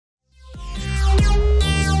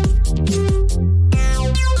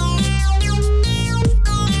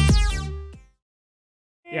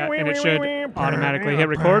should automatically hit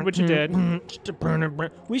record, which it did.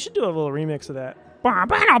 We should do a little remix of that.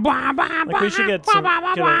 Like we should get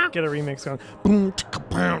a remix going.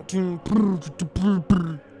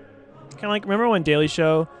 Kind of like, remember when Daily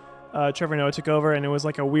Show, Trevor Noah took over, and it was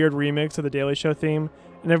like a weird remix of the Daily Show theme,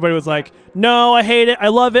 and everybody was like, "No, I hate it. I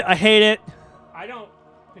love it. I hate it." I don't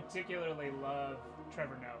particularly love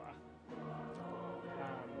Trevor Noah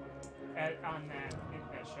on that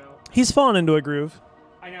show. He's fallen into a groove.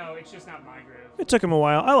 I know, it's just not my groove. It took him a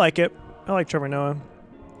while. I like it. I like Trevor Noah.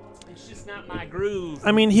 It's just not my groove.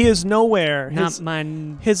 I mean, he is nowhere.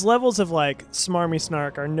 His levels of like smarmy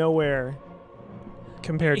snark are nowhere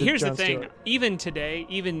compared to Here's Jon the thing. Stewart. Even today,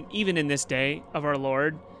 even in this day of our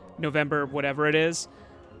Lord, November, whatever it is,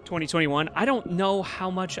 2021, I don't know how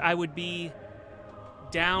much I would be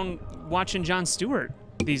down watching Jon Stewart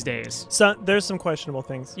these days. So there's some questionable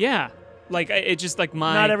things. Yeah. Like, it's just like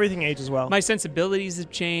not everything ages well. My sensibilities have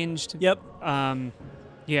changed. Yep.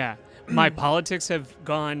 Yeah. My politics have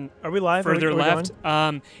gone Are we live? further Are we left.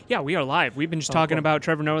 Yeah, we are live. We've been just talking about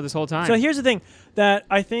Trevor Noah this whole time. So here's the thing that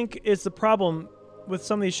I think is the problem with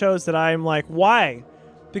some of these shows that I'm like, why?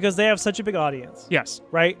 Because they have such a big audience. Yes.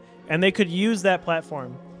 Right? And they could use that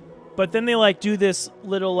platform. But then they like do this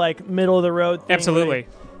little like middle of the road thing. Absolutely.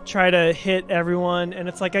 Try to hit everyone, and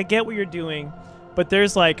it's like, I get what you're doing, but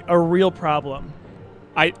there's like a real problem.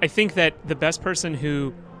 I think that the best person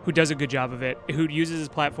who does a good job of it, who uses his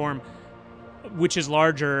platform, which is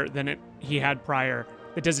larger than he had prior,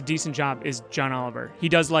 that does a decent job, is John Oliver. He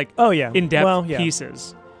does like in-depth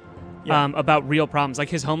pieces about real problems. Like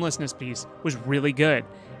his homelessness piece was really good.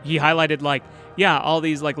 He highlighted like, all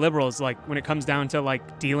these like liberals, like when it comes down to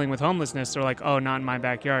like dealing with homelessness, they're like, oh, not in my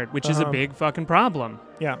backyard, which is a big fucking problem.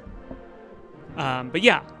 Yeah. But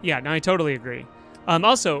no, I totally agree.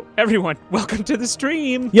 Also, everyone, welcome to the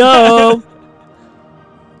stream. Yo.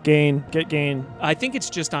 Get gain. I think it's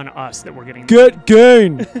just on us that we're getting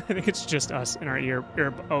gain. I think it's just us in our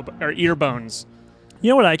ear bones. You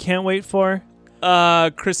know what I can't wait for?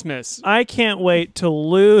 Christmas. I can't wait to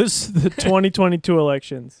lose the 2022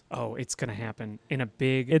 elections. Oh, it's gonna happen in a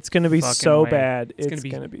big. It's gonna be so way. bad. It's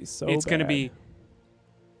gonna be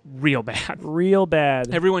real bad. Real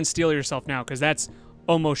bad. Everyone, steal yourself now, because that's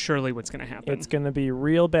almost surely what's gonna happen. It's gonna be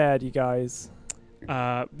real bad, you guys.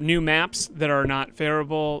 New maps that are not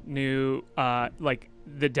favorable. New like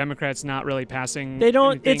the Democrats not really passing. They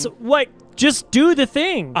don't. anything. It's what. Just do the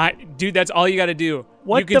thing. Dude, that's all you got to do.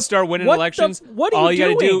 You can start winning elections. What are all you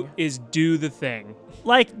you got to doing? do is do the thing.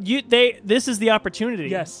 Like this is the opportunity.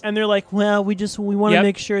 Yes. And they're like, well, we want to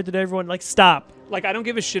make sure that everyone stop. Like, I don't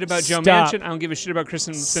give a shit about Joe Stop. Manchin. I don't give a shit about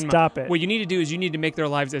Kristen Sinema. Stop it. What you need to do is you need to make their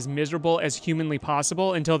lives as miserable as humanly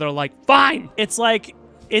possible until they're like, fine. It's like,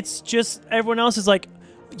 it's just everyone else is like,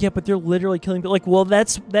 yeah, but they're literally killing people. Like, well,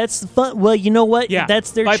 that's fun. Well, you know what? Yeah.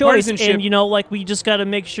 That's their choice. And, like, we just got to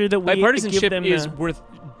make sure that we bipartisanship give them is worth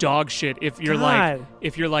dog shit if you're God.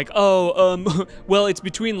 well, it's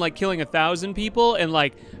between, like, killing 1,000 people and,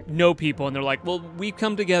 like, no people. And they're like, well, we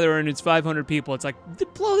come together and it's 500 people. It's like,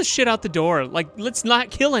 blow this shit out the door. Like, let's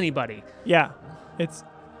not kill anybody. Yeah. It's...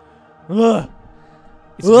 Ugh.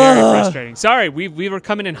 It's very frustrating. Sorry, we were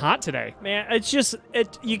coming in hot today. Man, it's just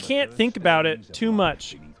you can't think about it too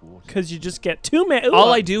much because you just get too mad.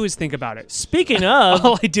 All I do is think about it. Speaking of,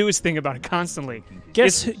 all I do is think about it constantly.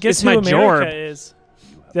 Guess who my America jorb. is?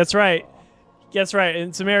 That's right. That's right.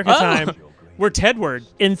 It's America time. We're Tedward.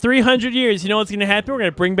 In 300 years, you know what's going to happen? We're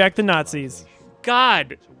going to bring back the Nazis.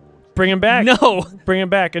 God. Bring them back. No. Bring them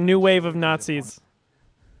back. A new wave of Nazis.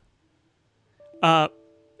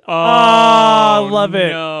 I love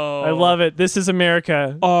it. No. I love it. This is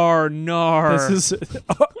America. Nar. This is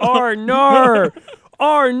nar.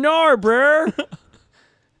 Nar, bruh.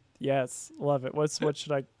 Yes, love it. What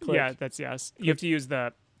should I click? Yeah, that's yes. You have to use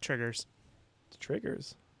the triggers.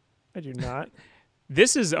 Triggers. I do not.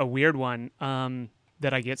 This is a weird one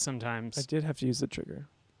that I get sometimes. I did have to use the trigger.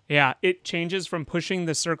 Yeah, it changes from pushing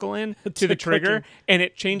the circle in to the trigger, clicking. and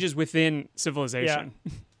it changes within civilization.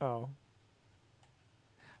 Yeah. Oh.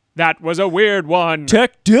 That was a weird one.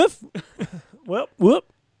 Tech diff. Well,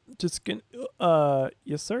 whoop. Just gonna.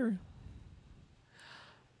 Yes, sir.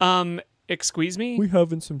 Excuse me. We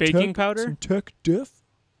having some baking powder. Some tech diff.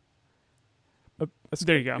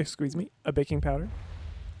 There you go. Excuse me. A baking powder.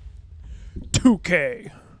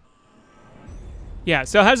 2K. Yeah.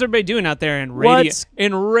 So how's everybody doing out there in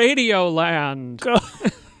Radio Land?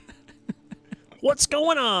 What's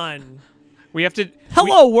going on? We have to.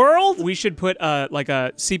 Hello, world. We should put like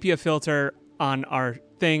a sepia filter on our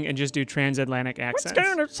thing and just do transatlantic accents.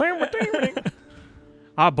 What's going on?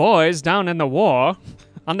 Our boys down in the war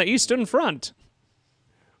on the Eastern Front.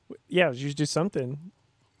 Yeah, you should do something.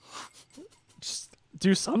 Just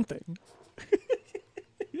do something.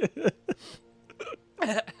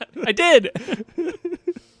 I did.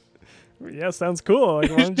 Yeah, sounds cool. Like,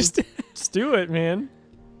 why don't you just do it, man.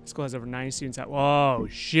 School has over 90 students out. Whoa,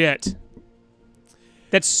 shit.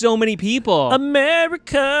 That's so many people.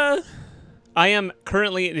 America. I am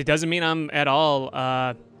currently, it doesn't mean I'm at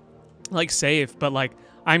all, like, safe, but, like,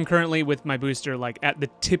 I'm currently with my booster, like, at the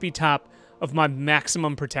tippy top of my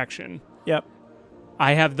maximum protection. Yep.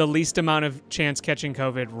 I have the least amount of chance catching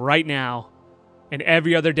COVID right now, and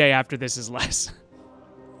every other day after this is less.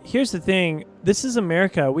 Here's the thing. This is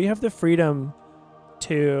America. We have the freedom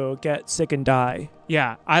to get sick and die.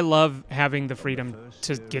 Yeah, I love having the freedom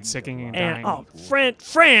to get sick and dying. And,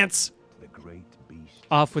 France!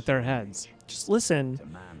 Off with their heads. Just listen.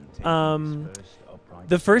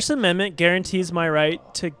 The First Amendment guarantees my right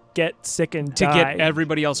to get sick and To die. get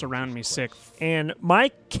everybody else around me sick. And my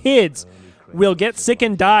kids will get sick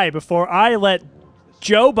and die before I let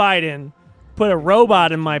Joe Biden put a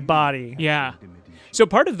robot in my body. Yeah. So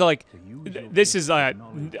part of the, like, this is, I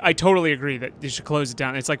totally agree that you should close it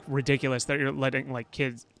down. It's, like, ridiculous that you're letting, like,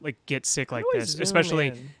 kids, like, get sick like this.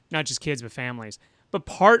 Especially not just kids, but families. But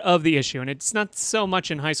part of the issue, and it's not so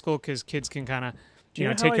much in high school because kids can kind of, you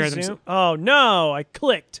know, take care of themselves. Oh, no, I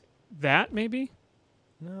clicked. That, maybe?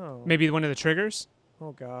 No. Maybe one of the triggers?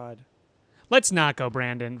 Oh, God. Let's not go,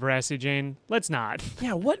 Brandon. Veracity Jane. Let's not.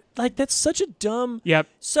 Yeah, what? Like, that's such a dumb... Yep.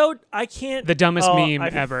 So, I can't... The dumbest meme I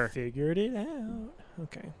ever. Figured it out.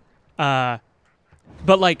 Okay.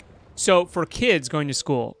 But, like, so for kids going to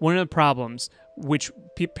school, one of the problems which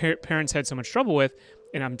parents had so much trouble with,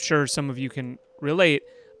 and I'm sure some of you can relate,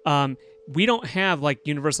 we don't have, like,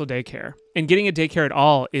 universal daycare. And getting a daycare at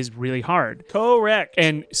all is really hard. Correct.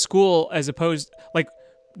 And school, as opposed, like,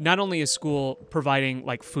 not only is school providing,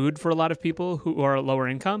 like, food for a lot of people who are lower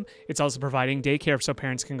income, it's also providing daycare so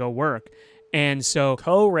parents can go work. And so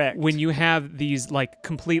correct. When you have these, like,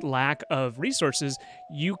 complete lack of resources,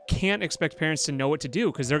 you can't expect parents to know what to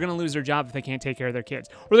do because they're going to lose their job if they can't take care of their kids.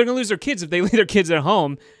 Or they're going to lose their kids if they leave their kids at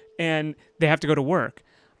home and they have to go to work.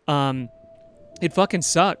 It fucking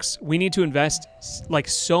sucks. We need to invest, like,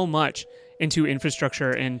 so much into infrastructure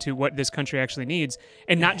and to what this country actually needs,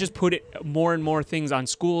 and not just put it more and more things on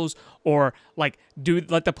schools or, like,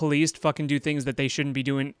 let the police fucking do things that they shouldn't be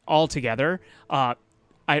doing altogether.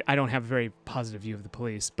 I don't have a very positive view of the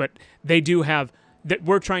police, but they do have that.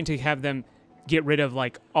 We're trying to have them get rid of,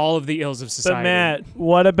 like, all of the ills of society. But Matt,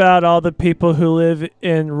 what about all the people who live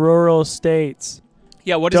in rural states?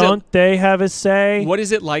 Yeah, don't they have a say? What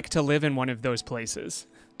is it like to live in one of those places?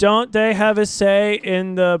 Don't they have a say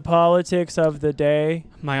in the politics of the day?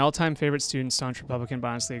 My all-time favorite student, staunch Republican, but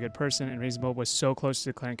honestly a good person and reasonable, was so close to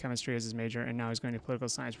declaring chemistry as his major, and now he's going to political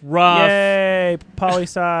science. Rough. Yay,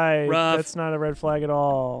 poli-sci. Rough. That's not a red flag at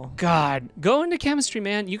all. God, go into chemistry,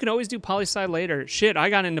 man. You can always do poli-sci later. Shit, I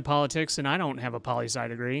got into politics, and I don't have a poli-sci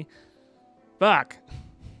degree. Fuck.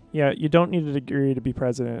 Yeah, you don't need a degree to be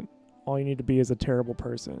president. All you need to be is a terrible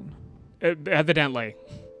person. Evidently.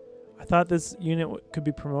 I thought this unit could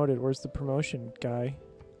be promoted. Where's the promotion guy?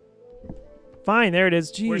 Fine, there it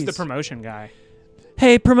is. Jeez. Where's the promotion guy?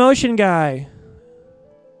 Hey, promotion guy.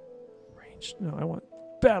 Range. No, I want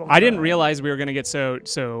battle. I didn't realize we were gonna get so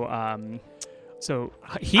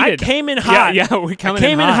heated. I came in hot. Yeah, we came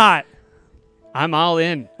in hot. I'm all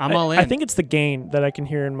in. I'm all in. I think it's the gain that I can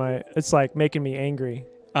hear in my. It's like making me angry.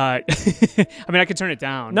 I mean, I could turn it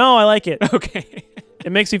down. No, I like it. Okay.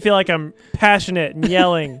 It makes me feel like I'm passionate and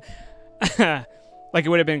yelling. Like, it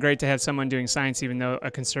would have been great to have someone doing science, even through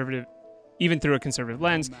a conservative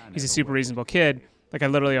lens. He's a super reasonable kid. Like, I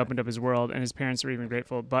literally opened up his world, and his parents are even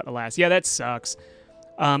grateful. But alas, yeah, that sucks.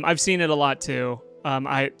 I've seen it a lot too.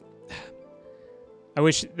 I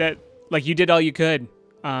wish that, like, you did all you could.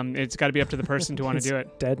 It's got to be up to the person to want to do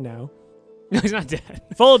it. Dead now. No, he's not dead.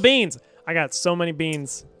 Full of beans. I got so many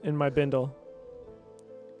beans in my bindle.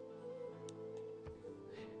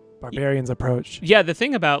 Barbarians approach. Yeah, the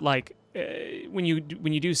thing about, like, when you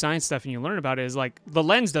do science stuff and you learn about it is, like, the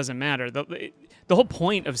lens doesn't matter. The whole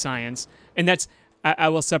point of science, and that's, I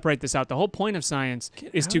will separate this out. The whole point of science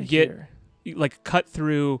is to like, cut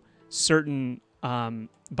through certain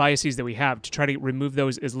biases that we have to try to remove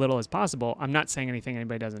those as little as possible. I'm not saying anything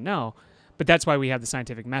anybody doesn't know, but that's why we have the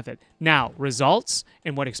scientific method. Now, results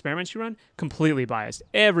and what experiments you run, completely biased.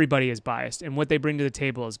 Everybody is biased, and what they bring to the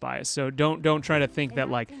table is biased. So don't try to think that,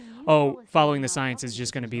 like, oh, following the science is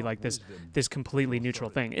just going to be like this completely neutral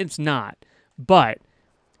thing. It's not. But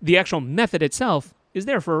the actual method itself is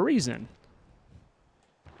there for a reason.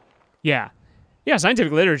 Yeah. Yeah,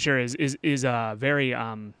 scientific literature is very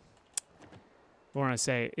what want to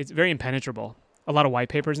say? It's very impenetrable. A lot of white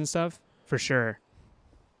papers and stuff, for sure.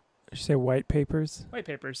 Did you say white papers? White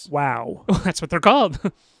papers. Wow. That's what they're called.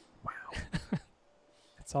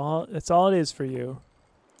 That's all it is for you.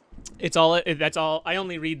 That's all. I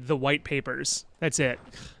only read the white papers. That's it.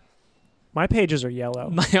 My pages are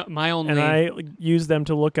yellow. My only. And I use them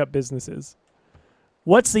to look up businesses.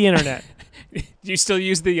 What's the internet? Do you still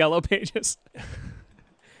use the yellow pages?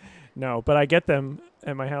 No, but I get them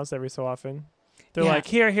at my house every so often. They're Yeah. like,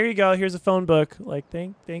 here you go. Here's a phone book. Like,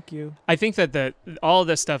 thank you. I think that all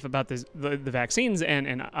this stuff about the vaccines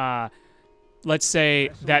and let's say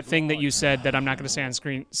that thing that you said that I'm not going to say on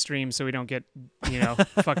stream so we don't get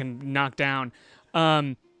fucking knocked down,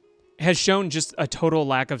 has shown just a total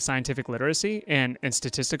lack of scientific literacy and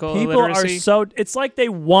statistical literacy. People are so. It's like they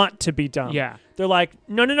want to be dumb. Yeah. They're like,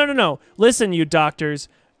 no. Listen, you doctors,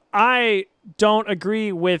 I don't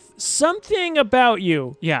agree with something about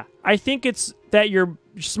you. Yeah. I think it's that you're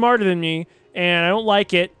smarter than me, and I don't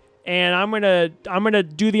like it, and I'm gonna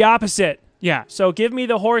do the opposite. Yeah. So give me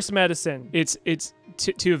the horse medicine. It's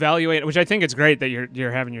to evaluate, which I think it's great that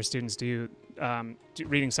you're having your students do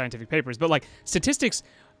reading scientific papers, but like statistics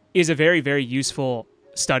is a very, very useful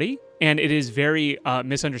study, and it is very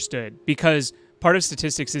misunderstood because part of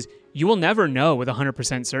statistics is you will never know with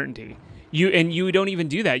 100% certainty. You don't even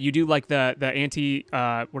do that. You do like the anti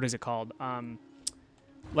what is it called?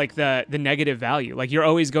 Like the negative value. Like you're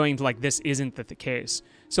always going to like this isn't the case.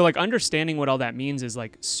 So like understanding what all that means is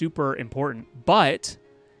like super important, but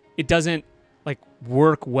it doesn't like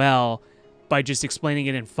work well by just explaining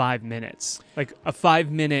it in 5 minutes. Like a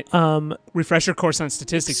 5-minute refresher course on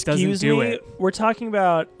statistics doesn't do it. We're talking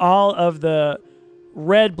about all of the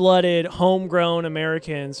red-blooded, homegrown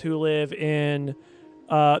Americans who live in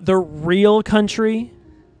the real country.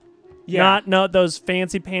 Yeah. Not those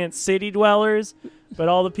fancy pants city dwellers, but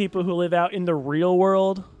all the people who live out in the real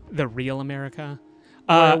world. The real America.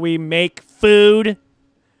 Where we make food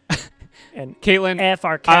and Caitlin, F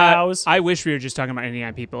our cows. I wish we were just talking about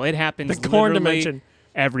Indiana people. It happens the corn literally dimension.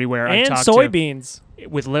 Everywhere. And I've talked soybeans.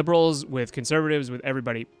 with liberals, with conservatives, with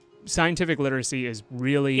everybody. Scientific literacy is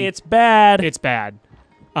really... It's bad. It's bad.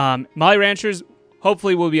 Molly Ranchers,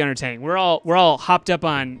 hopefully we'll be entertaining. We're all hopped up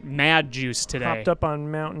on mad juice today. Hopped up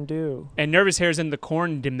on Mountain Dew. And Nervous Hair's in the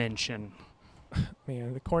corn dimension.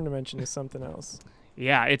 Man, the corn dimension is something else.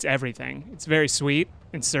 Yeah, it's everything. It's very sweet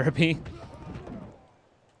and syrupy.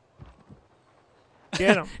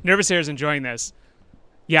 Get 'em. Nervous Hair's enjoying this.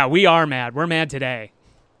 Yeah, we are mad. We're mad today.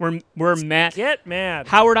 We're mad. Get mad.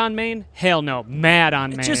 Howard on Maine? Hell no. Mad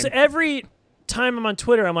on Maine. Just every time I'm on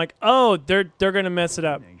Twitter, I'm like, oh, they're gonna mess it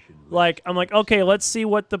up. Like I'm like, okay, let's see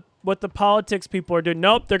what the politics people are doing.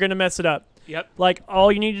 Nope, they're gonna mess it up. Yep. Like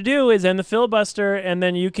all you need to do is end the filibuster, and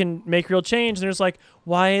then you can make real change. And there's like,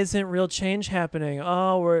 why isn't real change happening?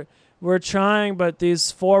 Oh, we're trying, but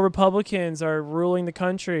these 4 Republicans are ruling the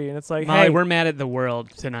country, and it's like, Molly, hey, we're mad at the world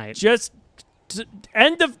tonight. just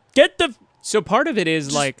So part of it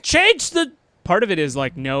is like change the. Part of it is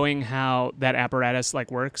like knowing how that apparatus like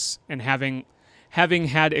works and having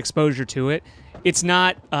had exposure to it. It's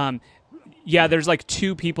not there's like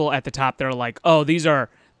 2 people at the top that are like, oh, these are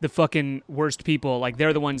the fucking worst people. Like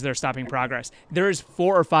they're the ones that are stopping progress. There's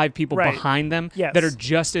 4 or 5 people behind them that are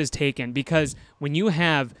just as taken, because when you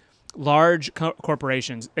have large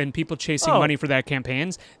corporations and people chasing money for their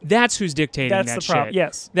campaigns, that's who's dictating that shit.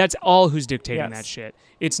 Yes. That's all who's dictating that shit.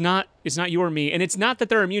 It's not you or me, and it's not that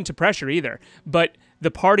they're immune to pressure either, but the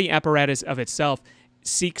party apparatus of itself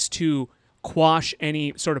seeks to quash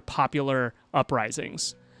any sort of popular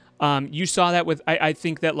uprisings. You saw that with I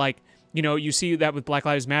think that like you see that with Black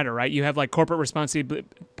Lives Matter, right? You have like corporate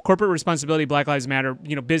responsibility, Black Lives Matter,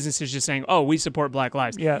 businesses just saying, oh, we support Black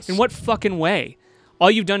lives. Yes. In what fucking way? All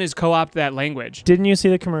you've done is co-opt that language. Didn't you see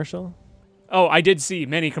the commercial? Oh, I did see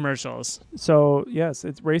many commercials. So yes,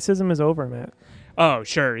 it's racism is over, Matt. Oh,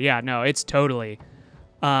 sure. Yeah, no, it's totally.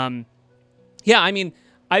 Yeah, I mean,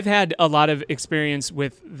 I've had a lot of experience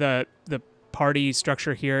with the party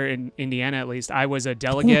structure here in Indiana, at least. I was a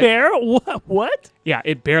delegate. Where? What? Yeah,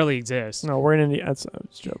 it barely exists. No, we're in Indiana. That's a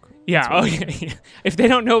joke. Yeah, okay. If they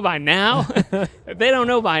don't know by now,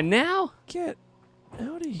 get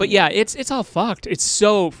out of here. But yeah, it's all fucked. It's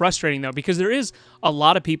so frustrating though, because there is a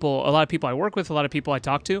lot of people I work with, a lot of people I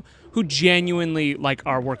talk to who genuinely like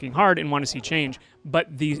are working hard and want to see change, but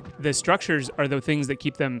the structures are the things that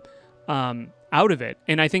keep them out of it.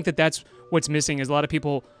 And I think that that's what's missing, is a lot of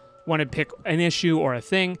people want to pick an issue or a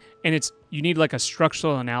thing, and you need like a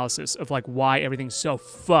structural analysis of like why everything's so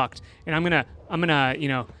fucked. And I'm gonna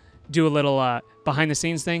do a little behind the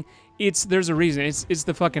scenes thing. There's a reason. It's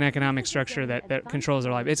the fucking economic structure that controls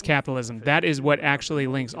our life. It's capitalism. That is what actually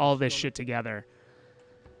links all this shit together.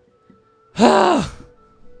 One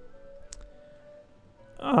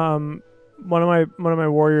of my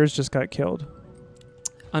warriors just got killed.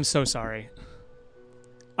 I'm so sorry.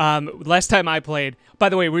 Last time I played, by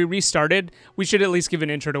the way, we restarted. We should at least give an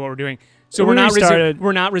intro to what we're doing. So we're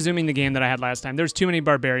not resuming the game that I had last time. There's too many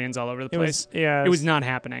barbarians all over the place. It was not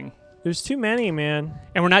happening. There's too many, man.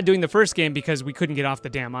 And we're not doing the first game because we couldn't get off the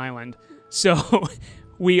damn island. So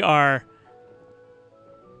we are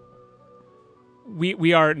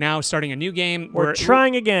now starting a new game. We're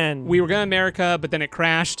trying again. We were going to America, but then it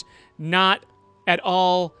crashed. Not at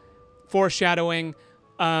all foreshadowing.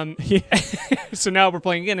 So now we're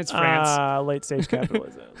playing again. It's France. Late stage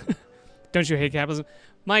capitalism. Don't you hate capitalism?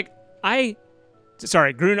 Mike,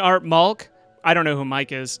 sorry, Grunart Malk. I don't know who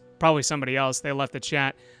Mike is. Probably somebody else. They left the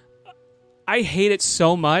chat. I hate it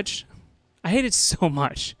so much.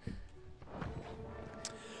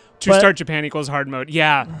 Start Japan equals hard mode.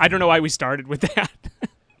 Yeah, I don't know why we started with that.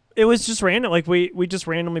 It was just random. Like we just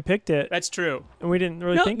randomly picked it. That's true. And we didn't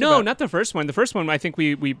really think about it. No, not the first one. The first one, I think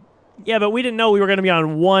we Yeah, but we didn't know we were going to be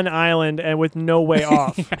on one island and with no way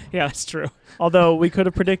off. Yeah, that's true. Although we could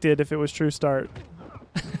have predicted if it was true start.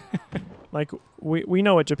 Like we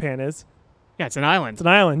know what Japan is. Yeah, it's an island. It's an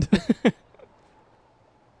island.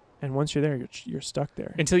 And once you're there, you're stuck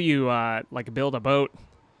there. Until you like build a boat.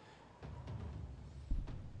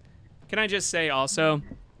 Can I just say also,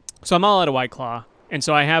 so I'm all out of White Claw, and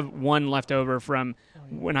so I have one left over from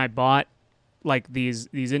when I bought like these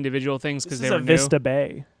individual things because they were new. Vista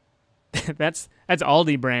Bay. That's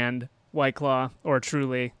Aldi brand White Claw or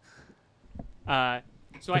Truly. So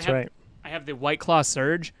That's right. I have the White Claw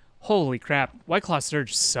Surge. Holy crap, White Claw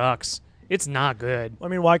Surge sucks. It's not good. I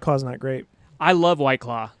mean, White Claw's not great. I love White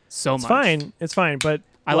Claw so much. It's fine, but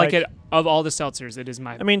I like it. Of all the seltzers, it is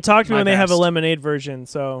my. I mean, talk to me when they have a best. lemonade version.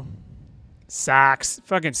 So Sucks.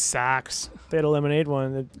 Fucking sucks. if they had a lemonade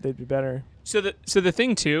one, they'd be better. So the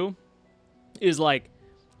thing too is like,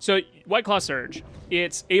 so White Claw Surge,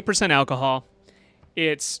 it's 8% alcohol,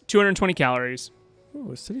 it's 220 calories.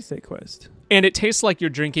 Ooh, a City State Quest. And it tastes like you're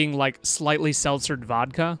drinking like slightly seltzered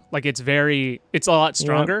vodka. Like it's a lot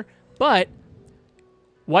stronger. Yep. But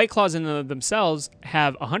White Claws in themselves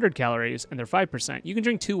have 100 calories and they're 5%. You can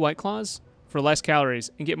drink 2 White Claws for less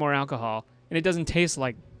calories and get more alcohol, and it doesn't taste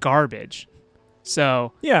like garbage.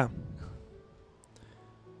 So yeah.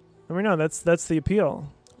 I mean, no, that's the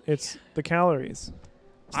appeal. It's the calories.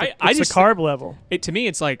 It's the carb level. To me,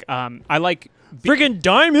 it's like I like friggin'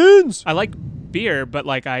 diamonds. I like beer, but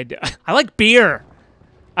like I like beer.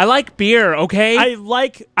 I like beer. Okay. I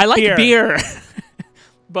like beer.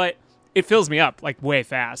 But it fills me up like way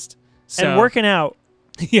fast. So, and working out.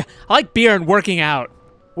 Yeah, I like beer and working out.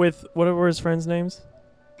 With what were his friends' names?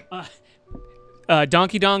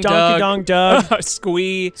 Donkey Dong Doug.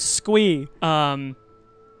 Squee.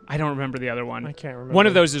 I don't remember the other one. I can't remember. One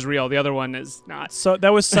of those is real. The other one is not. So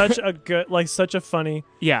that was such a good, like such a funny.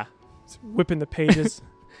 Yeah. Whipping the pages.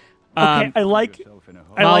 Okay, I like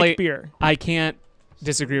beer. I can't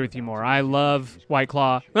disagree with you more. I love White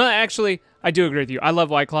Claw. Well, actually, I do agree with you. I love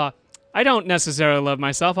White Claw. I don't necessarily love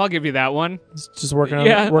myself. I'll give you that one. Just working on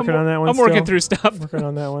that one. I'm working through stuff. Working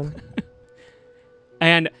on that one.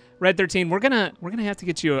 And Red 13, we're gonna have to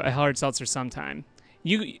get you a hard seltzer sometime.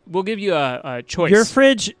 We'll give you a choice. Your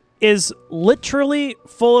fridge is literally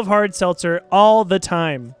full of hard seltzer all the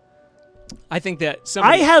time. I think that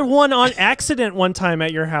I had one on accident one time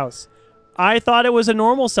at your house. I thought it was a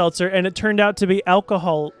normal seltzer, and it turned out to be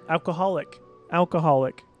alcoholic.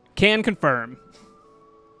 Can confirm.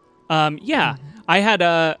 Yeah, I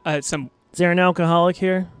had some. Is there an alcoholic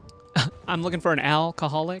here? I'm looking for an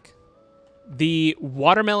alcoholic. The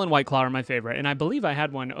watermelon White Claw are my favorite, and I believe I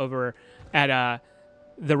had one over at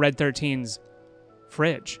the Red 13's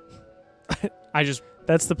fridge.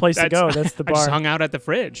 That's the place to go. That's the bar. I just hung out at the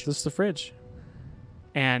fridge. Just the fridge.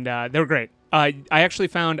 And they were great. I actually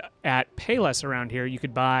found at Payless around here you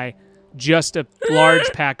could buy just a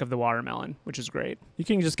large pack of the watermelon, which is great. You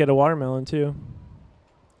can just get a watermelon too.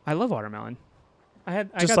 I love watermelon. I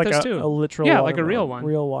got like those too. A literal yeah, watermelon. like a real one.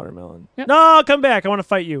 Real watermelon. Yep. No, come back. I want to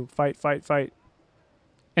fight you. Fight.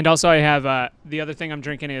 And also I have the other thing I'm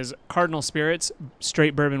drinking is Cardinal Spirits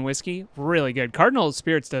straight bourbon whiskey. Really good. Cardinal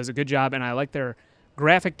Spirits does a good job, and I like their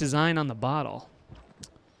graphic design on the bottle.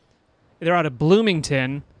 They're out of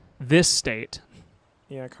Bloomington, this state.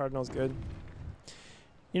 Yeah, Cardinal's good.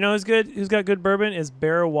 You know who's good? Who's got good bourbon? Is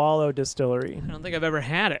Bear Wallow Distillery. I don't think I've ever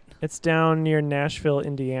had it. It's down near Nashville,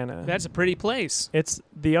 Indiana. That's a pretty place. It's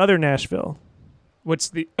the other Nashville. What's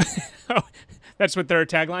the? Oh, that's what their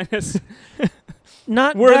tagline is.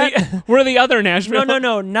 Not We're that. we're the other Nashville.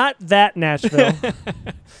 No, not that Nashville.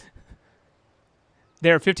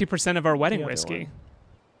 They're 50% of our wedding The other whiskey. one.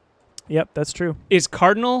 Yep, that's true. Is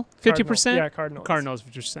Cardinal 50%? Yeah, Cardinal. Cardinal's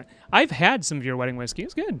 50%. I've had some of your wedding whiskey.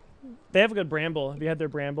 It's good. They have a good Bramble. Have you had their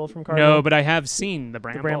Bramble from Cardinal? No, but I have seen the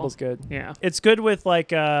Bramble. The Bramble's good. Yeah. It's good with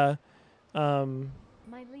like My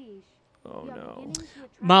liege. oh You are no. beginning to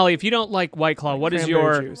attract Molly, if you don't like White Claw, what is Cranberry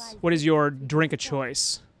your juice. what is your drink of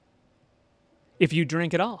choice? If you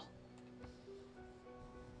drink at all.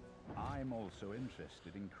 I'm also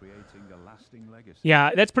interested in creating a lasting legacy.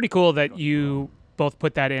 Yeah, that's pretty cool that you both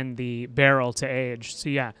put that in the barrel to age. So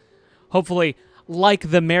yeah, hopefully, like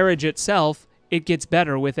the marriage itself, it gets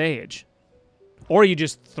better with age. Or you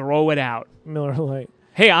just throw it out. Miller Lite.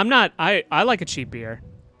 Hey, I like a cheap beer.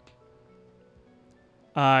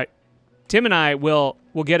 Tim and I will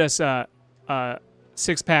get us a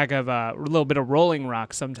 6-pack of a little bit of Rolling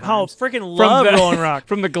Rock sometimes. Oh, freaking love the- Rolling Rock.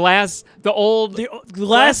 From the old The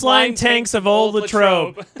glass line tanks of old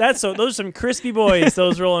Latrobe. Latrobe. Those are some crispy boys,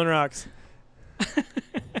 those Rolling Rocks.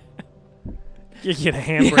 You get a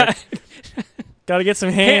hamburger. Yeah. Gotta get some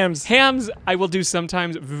hams. Hams I will do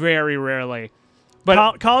sometimes, very rarely.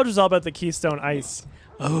 But College was all about the Keystone Ice.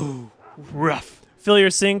 oh, rough. Fill your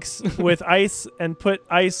sinks with ice and put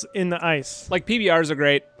ice in the ice. Like PBRs are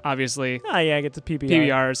great, obviously. Ah, yeah, get the PBR.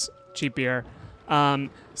 PBRs, cheap beer.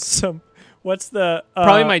 So, what's the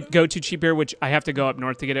Probably my go-to cheap beer, which I have to go up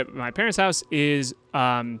north to get it at my parents' house, is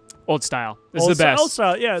Old Style. This is the best. Old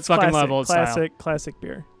Style, yeah, it's Fucking classic, love Old Style. classic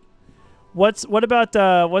beer. What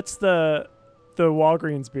about what's the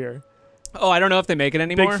Walgreens beer? Oh, I don't know if they make it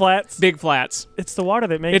anymore. Big Flats. Big Flats. It's the water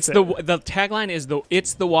that makes It's it. the tagline is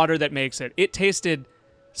it's the water that makes it. It tasted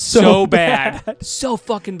so bad. So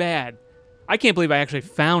fucking bad. I can't believe I actually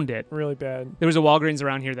found it. Really bad. There was a Walgreens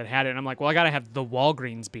around here that had it, and I'm like, well, I gotta have the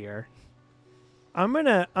Walgreens beer. I'm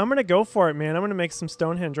gonna go for it, man. I'm gonna make some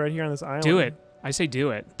Stonehenge right here on this island. Do it. I say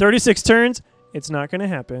do it. 36 turns. It's not gonna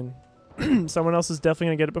happen. Someone else is definitely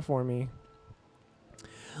gonna get it before me.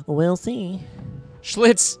 We'll see.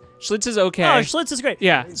 Schlitz is okay. Oh, Schlitz is great.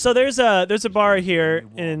 Yeah. So there's a bar here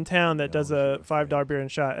in town that does a $5 beer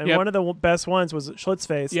and shot, and Yep. one of the best ones was Schlitz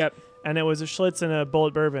Face. Yep. And it was a Schlitz and a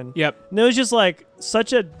bullet bourbon. Yep. And it was just like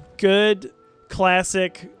such a good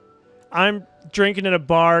classic. I'm drinking at a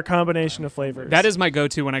bar combination of flavors. That is my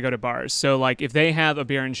go-to when I go to bars. So like, if they have a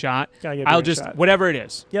beer and shot, Gotta get beer I'll and just shot. whatever it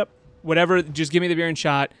is. Yep. Whatever. Just give me the beer and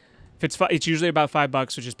shot. If it's usually about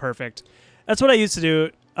 $5, which is perfect. That's what I used to do.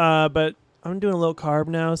 But I'm doing a low carb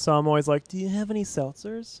now, so I'm always like, do you have any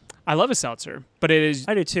seltzers? I love a seltzer, but it is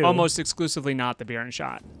I do too. almost exclusively not the beer and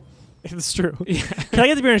shot. It's true. Yeah. Can I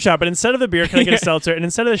get the beer and shot? But instead of the beer, can I get Yeah. a seltzer? And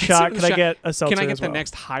instead of the shot, can I get a seltzer? Can I get as the well?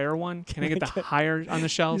 next higher one? Can I get the get- higher on the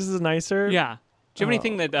shelf? This is nicer. Yeah. Do you have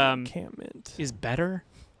anything that encampment? is better?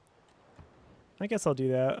 I guess I'll do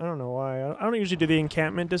that. I don't know why. I don't usually do the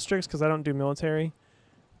encampment districts because I don't do military.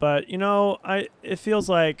 But it feels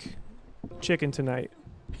like chicken tonight.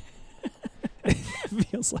 It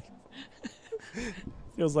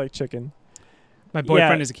feels like chicken. My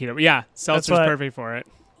boyfriend Yeah. is a keto. Yeah, seltzer's what- perfect for it.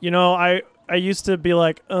 I used to be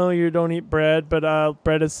like, oh, you don't eat bread, but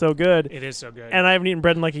bread is so good. It is so good. And I haven't eaten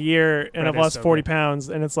bread in like a year, and Bread I've is lost so 40 good. pounds.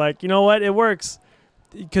 And it's like, you know what? It works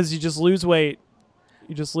because you just lose weight.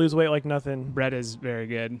 You just lose weight like nothing. Bread is very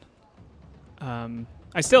good.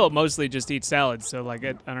 I still mostly just eat salads, so like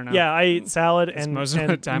I don't know. Yeah, I eat salad It's and most and of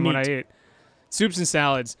the time what I meat. eat. Soups and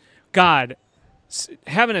salads. God,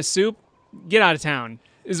 having a soup, get out of town.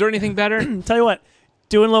 Is there anything better? Tell you what,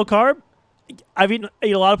 doing low carb, I eat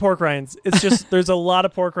a lot of pork rinds. It's just there's a lot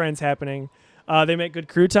of pork rinds happening. They make good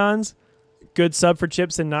croutons, good sub for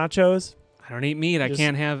chips and nachos. I don't eat meat. I Just-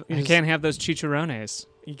 can't have those chicharrones.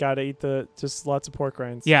 You gotta eat just lots of pork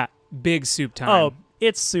rinds. Yeah, big soup time. Oh,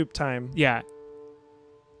 it's soup time. yeah.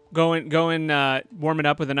 Warm it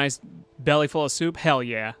up with a nice belly full of soup. Hell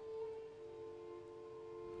yeah.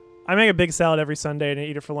 I make a big salad every Sunday and I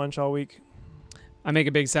eat it for lunch all week. I make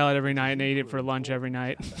a big salad every night and I eat it for lunch every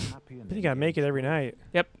night. But you gotta make it every night.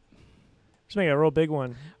 Yep. Just make a real big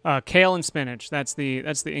one. Kale and spinach. That's the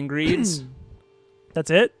ingredients.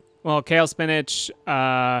 That's it. Well, kale, spinach,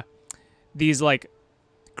 these like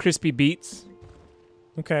crispy beets,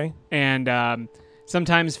 Okay, and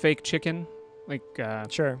sometimes fake chicken. Like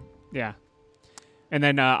sure. yeah, and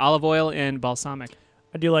then olive oil and balsamic.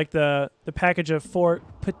 I do like the package of 4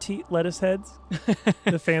 petite lettuce heads,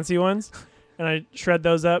 the fancy ones, and I shred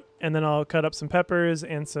those up, and then I'll cut up some peppers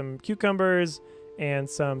and some cucumbers and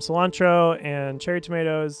some cilantro and cherry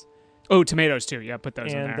tomatoes, Oh, tomatoes too. Yeah, put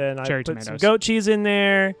those in and there. then I Cherry put tomatoes. some goat cheese in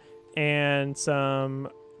there, and some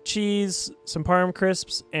cheese, some parm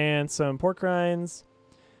crisps, and some pork rinds.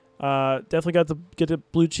 Definitely get the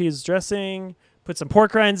blue cheese dressing. Put some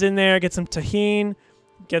pork rinds in there. Get some tahini.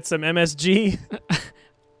 Get some MSG.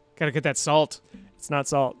 Gotta get that salt. It's not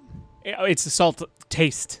salt. It's the salt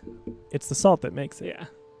taste. It's the salt that makes it.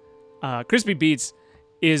 Yeah. Crispy Beets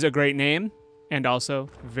is a great name and also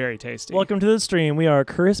very tasty. Welcome to the stream. We are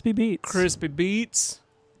Crispy Beets. Crispy Beets.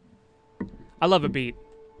 I love a beet.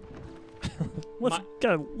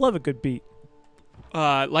 Gotta love a good beet.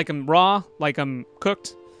 Like them raw, like them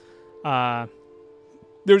cooked.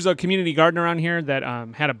 There's a community garden around here that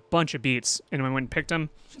had a bunch of beets, and I went and picked them,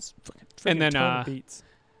 and then beets.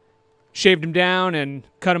 Shaved them down and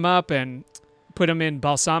cut them up and put them in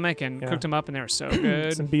balsamic and cooked them up, and they were so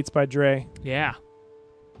good. Some beets by Dre. Yeah.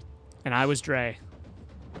 And I was Dre.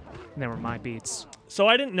 And they were my beets. So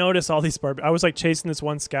I didn't notice all these I was like chasing this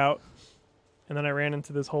one scout, and then I ran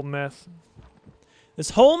into this whole mess. This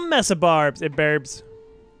whole mess of barbs. Barbs.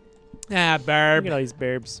 Ah, barb. Look at all these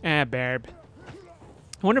barbs. Ah, barb.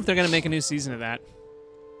 I wonder if they're going to make a new season of that.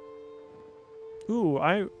 Ooh,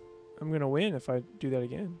 I'm going to win if I do that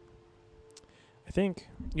again. I think.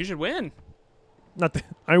 You should win.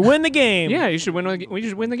 I win the game. Yeah, you should win. We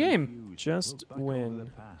should win the game. Just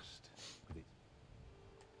win.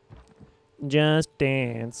 Just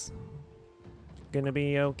dance. Gonna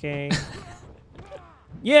be okay.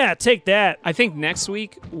 Yeah, take that. I think next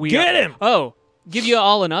week we Get him! Oh, give you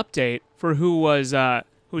all an update for who was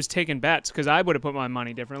taking bets, because I would have put my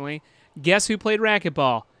money differently. Guess who played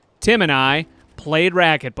racquetball? Tim and I played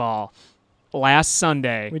racquetball last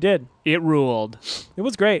Sunday. We did. It ruled. It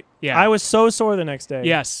was great. Yeah. I was so sore the next day.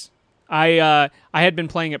 Yes. I had been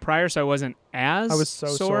playing it prior, so I wasn't as I was so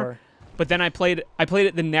sore. But then I played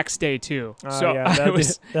it the next day too. So yeah,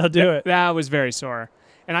 that'll do it. That was very sore.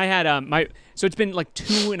 And I had so it's been like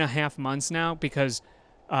 2.5 months now because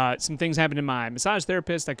some things happened to my massage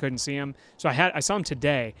therapist. I couldn't see him. So I saw him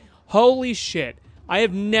today. Holy shit. I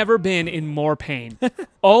have never been in more pain.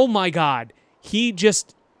 Oh my God. He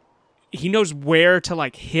knows where to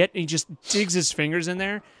like hit, and he just digs his fingers in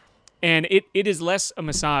there. And it is less a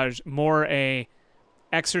massage, more a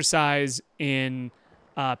exercise in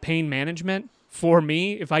pain management for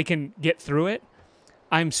me. If I can get through it,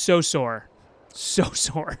 I'm so sore. So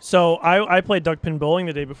sore. So I played duck pin bowling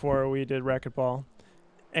the day before we did racquetball,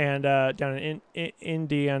 and down in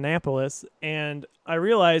Indianapolis, and I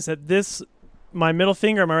realized that my middle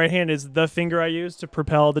finger on my right hand is the finger I use to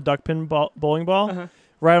propel the duck pin bowling ball,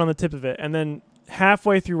 right on the tip of it. And then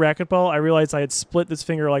halfway through racquetball, I realized I had split this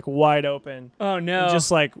finger like wide open. Oh no! And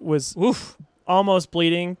just like was almost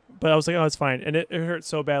bleeding, but I was like, oh, it's fine. And it hurt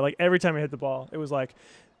so bad. Like every time I hit the ball, it was like,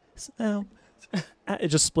 ow. It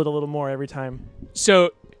just split a little more every time.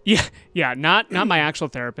 So yeah, not my actual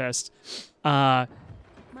therapist.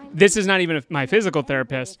 This is not even my physical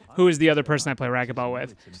therapist, who is the other person I play racquetball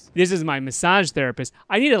with. This is my massage therapist.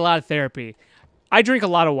 I need a lot of therapy. I drink a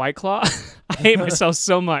lot of White Claw. I hate myself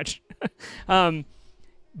so much. But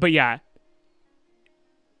yeah,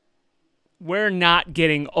 we're not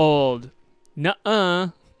getting old. Nuh-uh.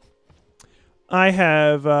 I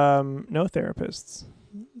have no therapists.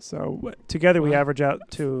 So together we average out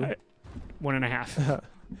to 1.5.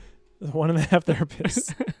 1.5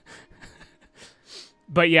 therapists.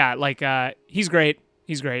 But yeah, like he's great.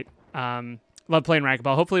 He's great. Love playing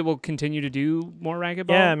racquetball. Hopefully we'll continue to do more racquetball.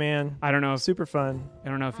 Yeah, man. I don't know. Super fun. I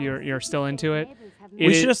don't know if you're still into it.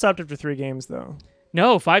 We should have stopped after 3 games though.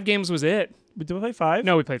 No, 5 games was it. Did we play 5?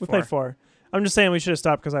 No, we played 4. We played 4. I'm just saying we should have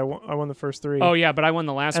stopped because I won the first 3. Oh yeah, but I won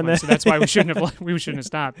the last one, so that's why we shouldn't have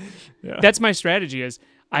stopped. Yeah. That's my strategy. Is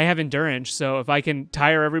I have endurance, so if I can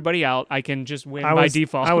tire everybody out, I can just win by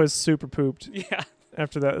default. I was super pooped. Yeah.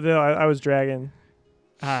 After that, I was dragging.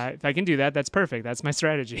 If I can do that, that's perfect. That's my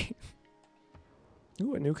strategy.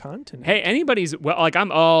 Ooh, a new continent. Hey,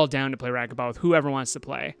 I'm all down to play racquetball with whoever wants to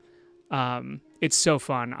play. It's so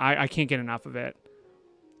fun. I can't get enough of it.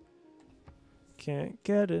 Can't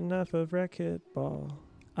get enough of racquetball.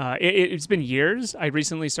 It's been years. I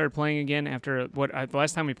recently started playing again after the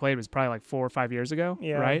last time we played was probably like 4 or 5 years ago.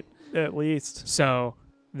 Yeah, right? At least. So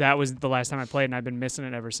that was the last time I played, and I've been missing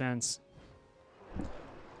it ever since.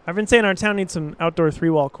 I've been saying our town needs some outdoor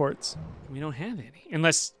 3-wall courts. We don't have any,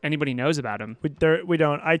 unless anybody knows about them. We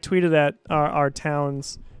don't. I tweeted at our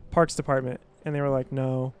town's parks department, and they were like,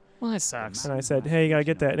 no. Well, that sucks. And I said, hey, you got to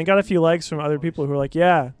get that. And it got a few likes from other people who were like,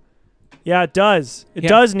 yeah, it does. It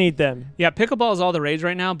does need them. Yeah, pickleball is all the rage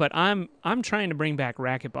right now, but I'm trying to bring back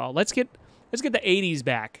racquetball. Let's get the 80s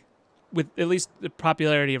back with at least the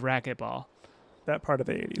popularity of racquetball. That part of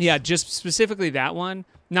the 80s. Yeah, just specifically that one.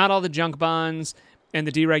 Not all the junk bonds and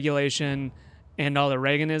the deregulation and all the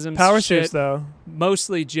Reaganism Power shit. suits, though.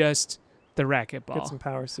 Mostly just the racquetball. Get some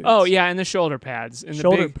power suits. Oh yeah, and the shoulder pads and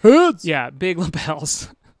Shoulder the big, pads. yeah, big lapels.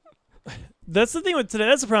 That's the thing with today.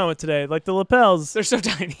 That's the problem with today. Like the lapels, They're so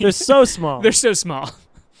tiny. they're so small. They're so small.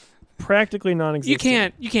 Practically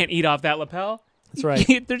non-existent. You can't eat off that lapel. That's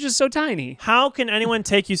right. They're just so tiny. How can anyone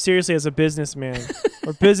take you seriously as a businessman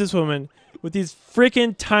or businesswoman with these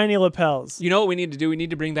freaking tiny lapels? You know what we need to do? We need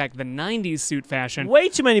to bring back the 90s suit fashion. Way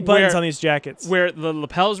too many buttons Where- on these jackets. Where the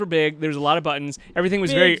lapels were big, there's a lot of buttons. Everything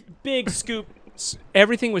was very big scoop.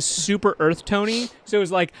 everything was super earth tony. So it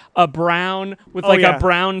was like a brown with yeah. a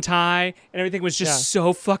brown tie, and everything was just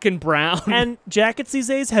so fucking brown. And jackets these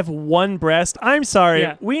days have one breast. I'm sorry.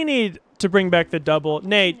 Yeah. We need to bring back the double,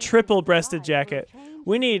 nay, triple-breasted jacket.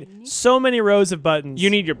 We need so many rows of buttons. You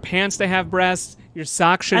need your pants to have breasts. Your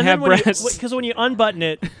socks should and have then when breasts. Because when you unbutton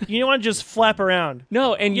it, you don't want to just flap around.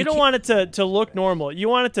 No, and You don't want it to look normal. You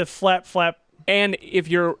want it to flap. And if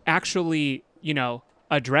you're actually,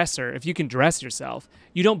 a dresser, if you can dress yourself,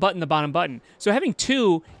 you don't button the bottom button. So having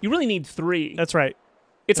two, you really need three. That's right.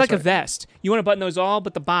 It's that's like a right. vest. You want to button those all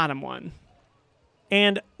but the bottom one.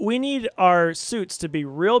 And we need our suits to be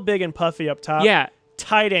real big and puffy up top. Yeah.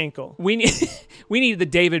 Tight ankle. We need the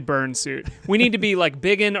David Byrne suit. We need to be like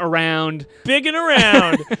big and around. Big and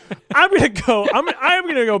around. I'm gonna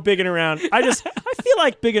go big and around. I feel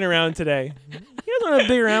like big and around today. You guys want to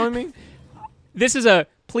big around with me? This is a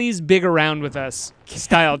please big around with us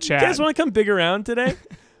style chat. You guys want to come big around today?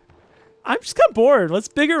 I'm just kind of bored. Let's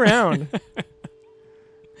big around.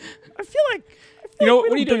 I feel like what we are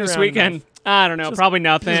don't you doing big this around weekend? enough. I don't know. Just- Probably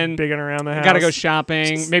Just nothing. bigging around the house. Gotta go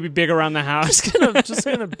shopping. Maybe big around the house. Just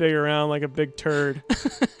gonna big around like a big turd.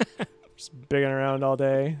 Just bigging around all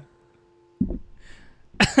day.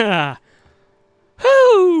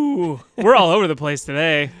 Whew. We're all over the place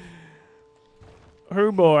today.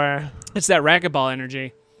 Oh boy, It's that racquetball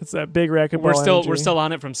energy. it's that big racquetball. We're energy. still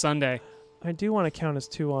on it from Sunday. I do want to count as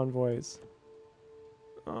 2 envoys.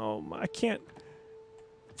 Oh, I can't.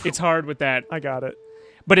 It's hard with that, I got it.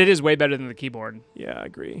 but it is way better than the keyboard. Yeah, I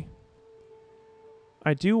agree.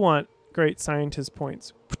 I do want great scientist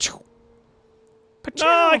points. No,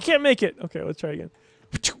 I can't make it. Okay, let's try again.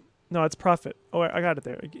 No, it's profit. Oh, I got it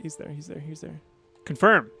there. He's there.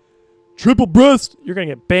 Confirm. Triple breast. You're gonna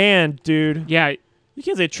get banned, dude. Yeah. You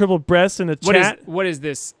can't say triple breast in the chat. What is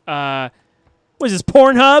this? What is this,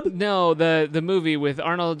 Pornhub? No, the movie with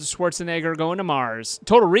Arnold Schwarzenegger going to Mars.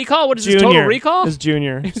 Total Recall? What is Junior. this? Total Recall? It's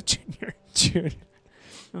Junior. It's Junior. Junior.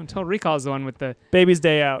 No, Total Recall is the one with the Baby's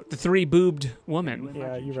Day Out. three-boobed woman.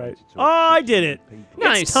 Yeah, you're right. Oh, I did it.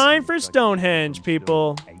 Nice. It's time for Stonehenge,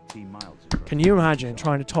 people. Can you imagine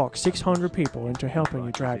trying to talk 600 people into helping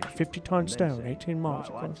you drag a 50-ton stone 18 miles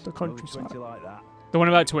across the countryside? The one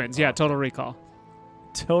about twins. Yeah, Total Recall.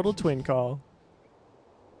 Total twin call.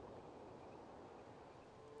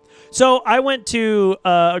 So I went to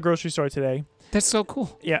a grocery store today. That's so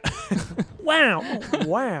cool. Yeah. Wow.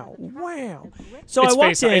 So It's I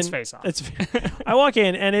walked in. It's Face Off. I walk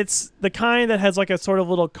in, and it's the kind that has like a sort of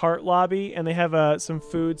little cart lobby, and they have some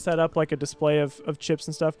food set up, like a display of chips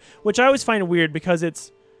and stuff, which I always find weird because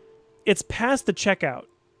it's past the checkout.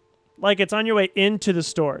 Like it's on your way into the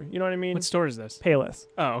store. You know what I mean? What store is this? Payless.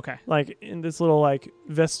 Oh, okay. Like in this little like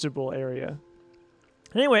vestibule area.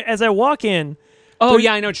 Anyway, as I walk in, Oh,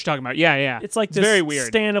 yeah, I know what you're talking about. Yeah, yeah. it's like this very weird.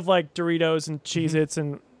 stand of like Doritos and Cheez-Its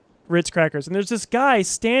and Ritz crackers, and there's this guy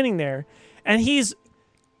standing there, and he's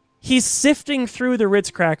sifting through the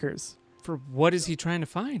Ritz crackers. For what is he trying to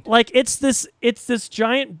find? Like it's this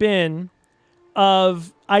giant bin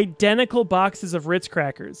of identical boxes of Ritz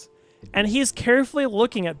crackers, and he's carefully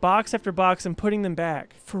looking at box after box and putting them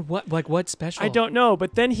back. For what? Like what special? I don't know,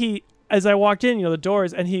 but then as I walked in, the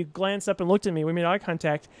doors, and he glanced up and looked at me. We made eye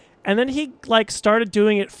contact, and then he like started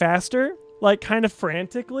doing it faster, like kind of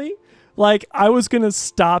frantically, like I was gonna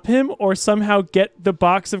stop him or somehow get the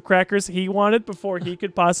box of crackers he wanted before he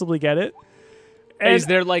could possibly get it. And Is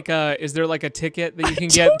there like a ticket that you can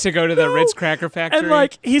get to go to the Ritz Cracker Factory? And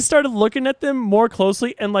like he started looking at them more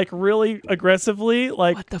closely and like really aggressively,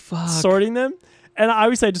 like what the fuck? sorting them. And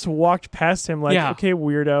obviously I just walked past him like, Yeah. okay,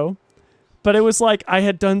 weirdo. But it was like I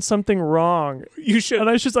had done something wrong. You should. And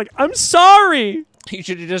I was just like, I'm sorry. You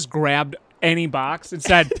should have just grabbed any box and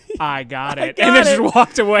said, "I got it," got and then it. just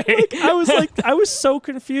walked away. I was so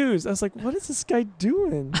confused. I was like, what is this guy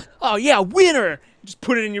doing? Oh yeah, winner! Just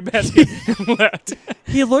put it in your basket and left.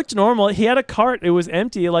 He looked normal. He had a cart. It was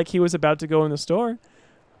empty, like he was about to go in the store.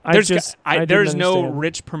 I There's didn't no understand.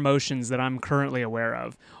 rich promotions that I'm currently aware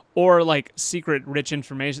of, or like secret rich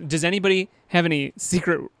information. Does anybody have any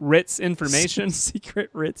secret Ritz information?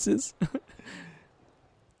 Secret Ritzes.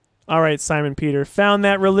 All right, Simon Peter found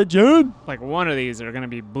that religion. Like one of these are gonna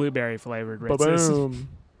be blueberry flavored Ritzes. Boom.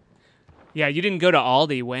 Yeah, you didn't go to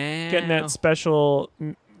Aldi. Wow. Getting that special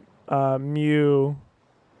Mew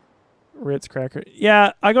Ritz cracker.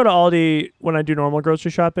 Yeah, I go to Aldi when I do normal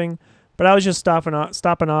grocery shopping, but I was just stopping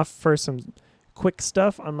off for some quick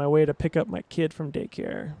stuff on my way to pick up my kid from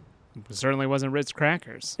daycare. It certainly wasn't Ritz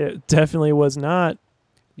crackers. It definitely was not.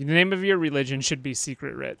 The name of your religion should be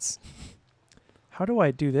Secret Ritz. How do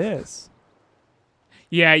I do this?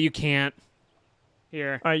 Yeah, you can't.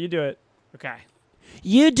 Here. All right, you do it. Okay.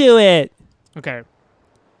 You do it. Okay.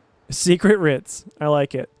 Secret Ritz. I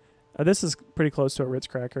like it. This is pretty close to a Ritz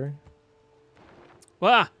cracker.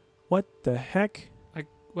 Ah, What the heck?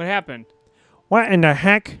 what happened? What in the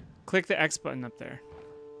heck? Click the X button up there.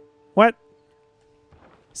 What?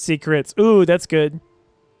 Secrets. Ooh, that's good.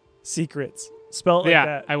 Secrets. Spell it like Yeah,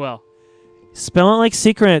 that. I will. Spell it like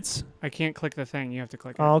secrets. I can't click the thing. You have to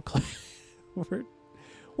click it. I'll click.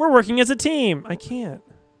 We're working as a team. I can't.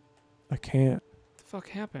 What the fuck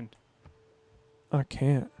happened? I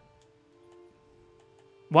can't.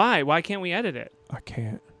 Why? Why can't we edit it? I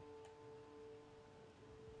can't.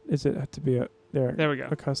 Is it have to be a there? There we go.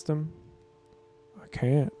 A custom. I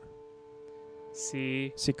can't.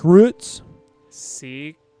 Secrets.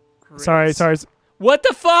 Secrets. Sorry. What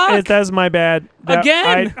the fuck? That's my bad.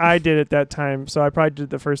 Again? I did it that time, so I probably did it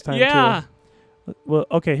the first time Yeah. too. Well,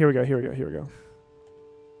 okay, here we go.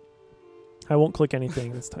 I won't click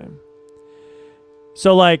anything this time.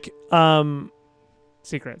 So like,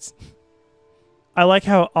 Secrets. I like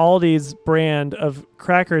how Aldi's brand of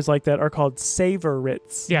crackers like that are called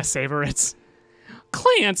Savoritz. Yeah, Savoritz.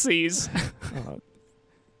 Clancy's.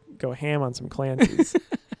 Go ham on some Clancy's.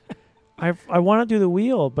 I want to do the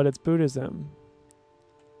wheel, but it's Buddhism.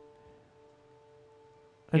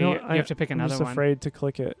 I Yeah, know. you have to pick another I'm just one. afraid to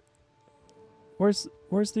click it. Where's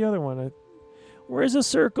the other one? Where's a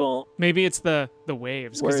circle? Maybe it's the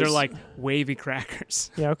waves because they're Where's- like wavy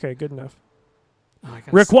crackers. Yeah. Okay. Good enough. Oh, I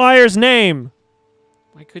got Requires name.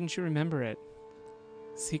 Why couldn't you remember it?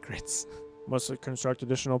 Secrets. Must construct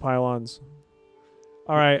additional pylons.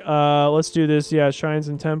 All right. Let's do this. Yeah. Shrines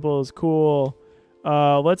and temples. Cool.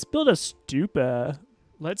 Let's build a stupa.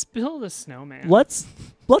 Let's build a snowman. Let's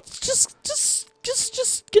just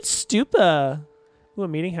get stupa. Ooh, a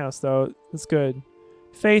meeting house though. That's good.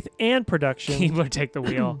 Faith and production. Keebler, take the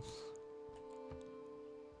wheel.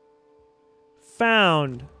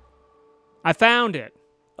 Found. I found it.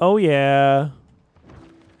 Oh yeah.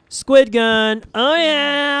 Squid gun. Oh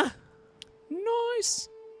yeah. Nice.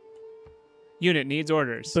 Unit needs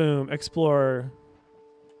orders. Boom. Explorer.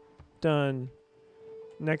 Done.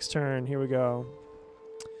 Next turn. Here we go.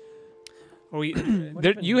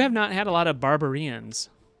 You have not had a lot of barbarians.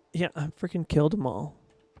 Yeah, I freaking killed them all.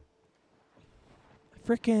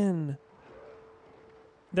 Freaking.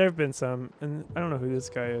 There have been some, and I don't know who this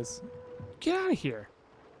guy is. Get out of here.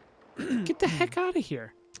 Get the heck out of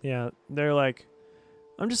here. Yeah, they're like,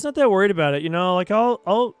 I'm just not that worried about it, you know. Like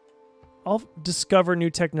I'll discover new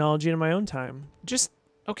technology in my own time. Just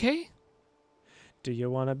okay. Do you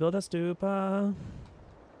want to build a stupa?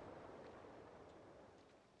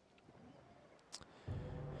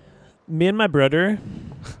 Me and my brother.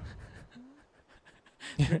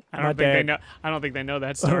 I don't think they know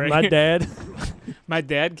that story. My dad. My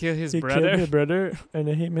dad killed his He brother. killed my brother, and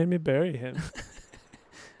then he made me bury him.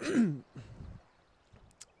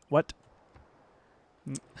 What?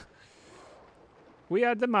 We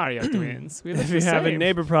are the Mario twins. We look If the you're having same.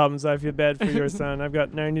 neighbor problems, I feel bad for your son. I've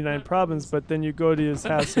got 99 problems, but then you go to his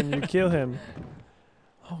house and you kill him.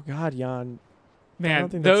 Oh God, Jan. I Man, don't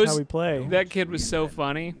think that's how we play. that kid was so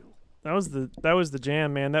funny. That was the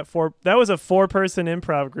jam, man. That was a 4-person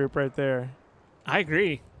improv group right there. I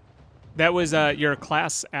agree. That was your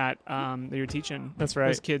class at that you're teaching. That's right.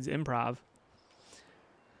 Those kids improv.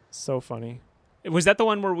 So funny. Was that the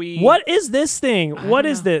one where we? What is this thing? I What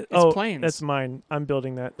don't is know. this? It's Oh, planes. that's mine. I'm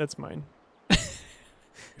building that. That's mine.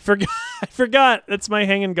 I forgot. That's my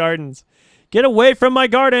hanging gardens. Get away from my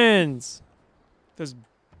gardens. Those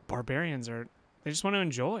barbarians are. They just want to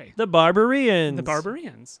enjoy. The barbarians. The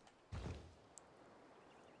barbarians.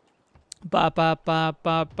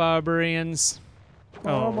 Barbarians.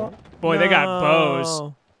 Oh boy, they got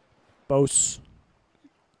bows. Bows.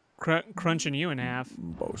 Crunching you in half.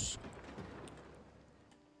 Bows.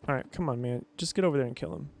 All right, come on, man. Just get over there and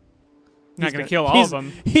kill him. Not gonna kill all of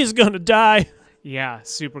them. He's gonna die. Yeah,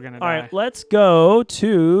 super gonna All die. right, let's go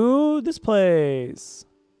to this place.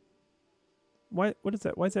 Why? What is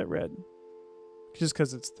that? Why is that red? Just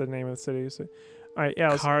because it's the name of the city. So. All right,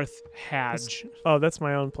 yeah. Carthage. Oh, that's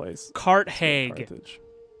my own place. Carthage. Carthage.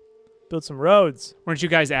 Build some roads. Weren't you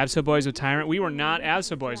guys Abso Boys with Tyrant? We were not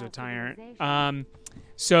Abso Boys with Tyrant.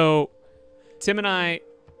 So Tim and I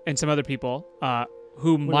and some other people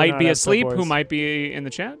who might not be Abso asleep, who Boys. might be in the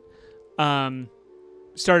chat,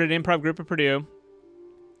 started an improv group at Purdue.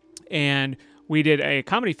 And we did a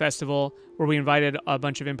comedy festival where we invited a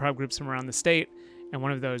bunch of improv groups from around the state. And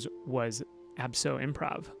one of those was Abso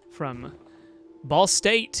Improv from Ball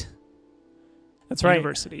State That's right.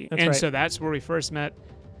 University. That's and right. so that's where we first met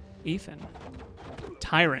Ethan.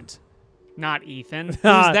 Tyrant. Not Ethan. Who's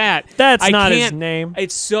that? That's I not his can't- name.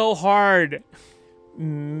 It's so hard.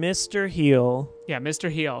 Mr. Heel. Yeah,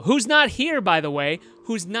 Mr. Heel. Who's not here, by the way.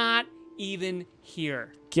 Who's not even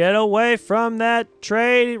here. Get away from that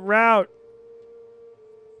trade route.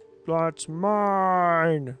 That's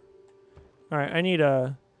mine. All right, I need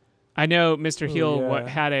a... I know Mr. Oh, Heel yeah.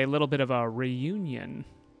 had a little bit of a reunion.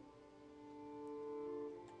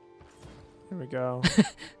 Here we go.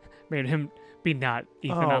 Made him be not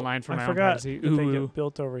Ethan Oh, online for my I own forgot privacy. that they Ooh. get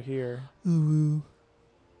built over here.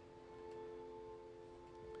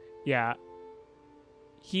 Yeah.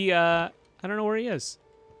 He I don't know where he is.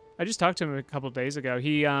 I just talked to him a couple of days ago.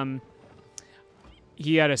 He had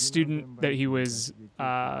a student that he was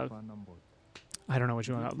I don't know what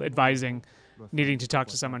you want, advising, needing to talk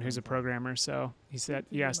to someone who's a programmer. So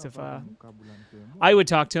he asked if I would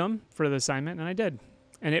talk to him for the assignment, and I did.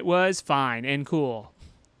 And it was fine and cool.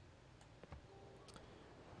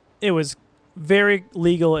 It was very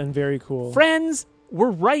legal and very cool. Friends,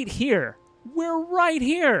 we're right here. We're right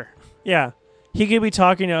here. Yeah. He could be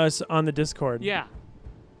talking to us on the Discord. Yeah.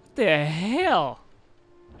 What the hell?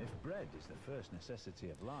 If bread is the first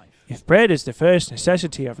necessity of life, If bread is the first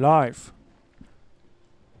necessity of life.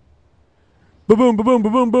 Boom, boom, boom, boom,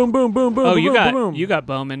 boom, boom, boom, boom, boom. Oh, boom. you got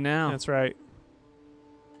Bowman now. That's right.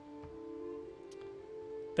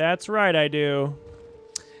 That's right, I do.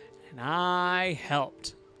 And I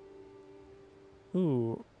helped.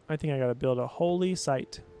 Ooh, I think I gotta build a holy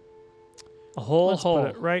site. A whole Let's hole.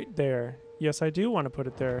 put it right there. Yes, I do want to put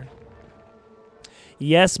it there.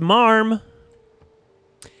 Yes, marm.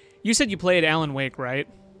 You said you played Alan Wake, right?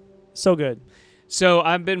 So good. So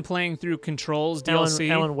I've been playing through Controls DLC.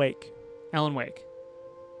 Alan Wake. Alan Wake.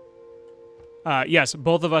 Yes,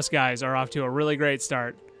 both of us guys are off to a really great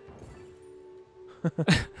start.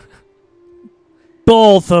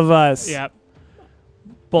 Both of us. Yep.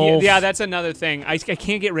 Both. Yeah, that's another thing. I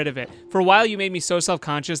can't get rid of it. For a while, you made me so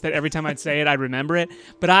self-conscious that every time I'd say it, I'd remember it.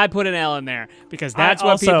 But I put an L in there because that's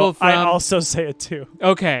what people from... I also say it too.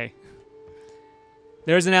 Okay.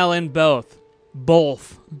 There's an L in both.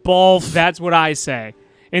 Both. Both. That's what I say.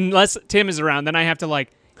 Unless Tim is around, then I have to,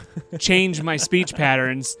 like, change my speech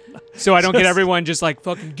patterns so I don't get everyone just like,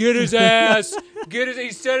 fucking get his ass. Get his...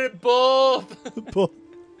 He said it both. Both.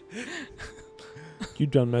 You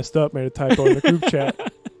done messed up. Made a typo in the group chat.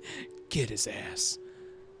 Get his ass.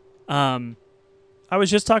 I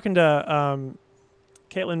was just talking to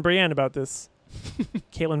Caitlin Brienne about this.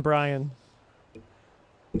 Caitlin Bryan.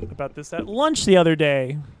 About this at lunch the other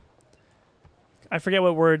day. I forget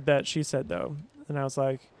what word that she said, though. And I was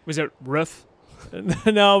like... Was it roof?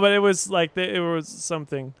 No, but it was like... it was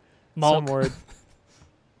something. Mulk? Some word.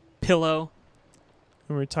 Pillow?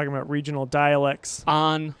 We were talking about regional dialects.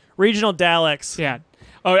 On? Regional dialects. Yeah.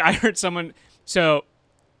 Oh, I heard someone... So...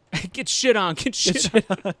 Get shit on. Get shit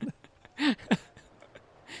on.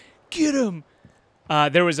 Get him.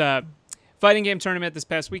 There was a fighting game tournament this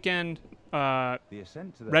past weekend. the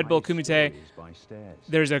ascent to the Red Bull highest Kumite. story is by stairs.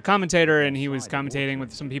 There's a commentator, and he was commentating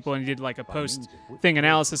with some people, and he did like a post-thing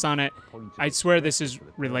analysis on it. I swear this is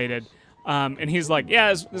related. And he's like,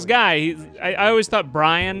 yeah, this guy, I always thought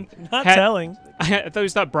Brian Not had, telling. I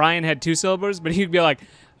always thought Brian had two syllables, but he'd be like,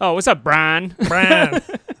 oh, what's up, Brian? Brian.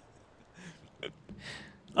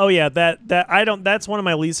 Oh yeah, that's one of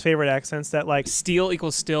my least favorite accents. That like Steel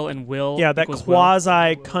equals still, and will yeah, that equals will.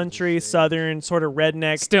 quasi country southern sort of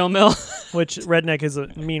redneck, Still mill. which redneck is a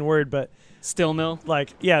mean word, but Still mill.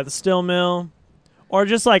 like yeah, the still mill, or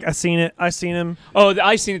just like I seen him. Oh, the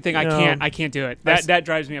I seen it thing. I No. can't do it. That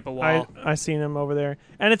drives me up a wall. I seen him over there,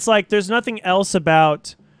 and it's like there's nothing else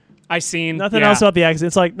about Nothing else about the accent.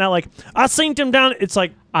 It's like not like I seen him down. It's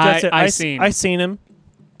like that's it. I I seen him.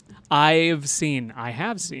 I have seen.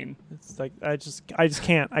 It's like I just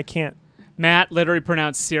can't. I can't. Matt literally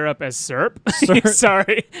pronounced syrup as syrup. Syrup.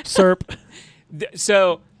 Sorry. Serp.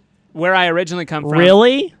 So, where I originally come from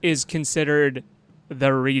Really? is considered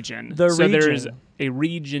the region. The so there's region. a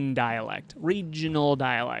regional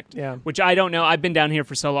dialect. Yeah. Which I don't know. I've been down here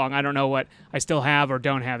for so long. I don't know what I still have or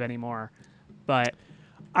don't have anymore. But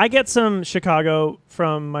I get some Chicago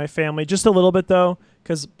from my family, just a little bit though,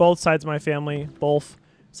 because both sides of my family, both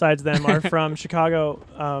besides them are from Chicago.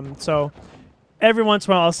 So every once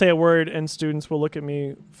in a while I'll say a word and students will look at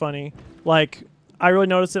me funny. Like, I really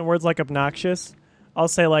notice it in words like obnoxious. I'll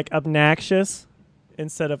say like obnoxious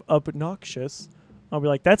instead of obnoxious. I'll be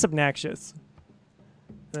like, that's obnoxious.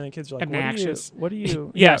 And the kids are like, Obnoxious. What do you?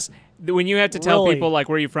 Yes. When you have to tell Really? people, like,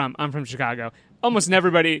 where are you from? I'm from Chicago. Almost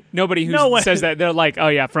nobody who No way. says that, they're like, oh,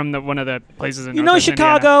 yeah, from one of the places in You know Northwest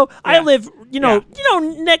Indiana. Chicago? I Yeah. live,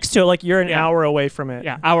 next to it. Like, you're an Yeah. hour away from it.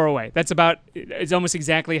 Yeah, hour away. It's almost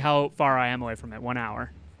exactly how far I am away from it, 1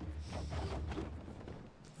 hour.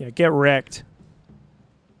 Yeah, get wrecked.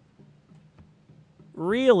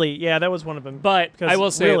 Really? Yeah, that was one of them. But I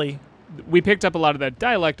will say, really, we picked up a lot of the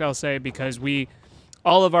dialect, I'll say, because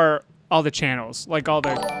all the channels, like all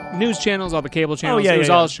the news channels, all the cable channels, yeah, it was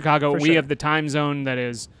yeah, all yeah. Chicago. For We sure. have the time zone that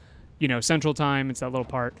is, Central Time. It's that little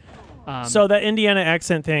part. so that Indiana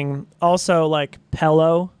accent thing, also like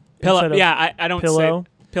pillow. Pillow. instead of Yeah, I don't pillow.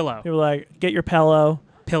 say pillow. They were like, get your pillow.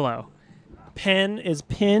 Pillow. Pen is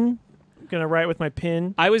pin. I'm gonna write with my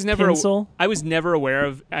pin. I was never Pencil. I was never aware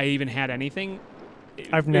of I even had anything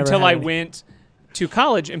I've never until had I any. went to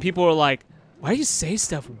college and people were like, "Why do you say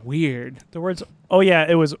stuff weird?" The words. Oh yeah,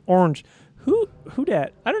 it was orange. Who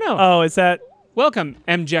dat? I don't know. Oh, is that? Welcome,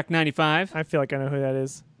 MJack95. I feel like I know who that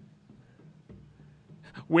is.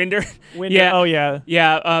 Winder. Winder. Yeah. Oh yeah.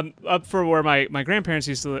 Yeah, up for where my grandparents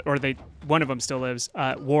used to live, or one of them still lives.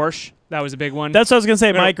 Warsh, that was a big one. That's what I was gonna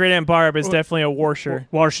say. Well- My great aunt Barb is definitely a warsher.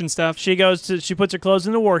 Warsh and stuff. She puts her clothes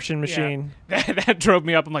in the washing machine. That drove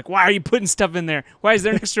me up. I'm like, why are you putting stuff in there? Why is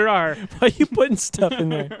there an extra R? Why are you putting stuff in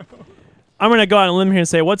there? I'm gonna go out on a limb here and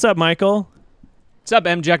say, "What's up, Michael?" What's up,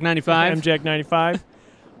 MJack95? MJack95.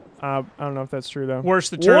 I don't know if that's true though.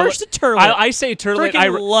 Warsh the turlet. Warsh the turlet. I say turlet.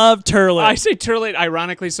 Freaking love turlet. I say turlet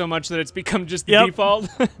ironically so much that it's become just the Yep. default.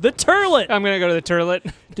 the turlet. I'm gonna go to the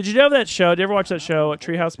turlet. Did you know that show? Did you ever watch that show,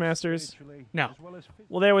 Treehouse Masters? No.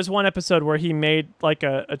 Well, there was one episode where he made like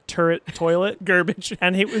a turret toilet, Garbage.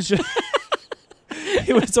 and he was just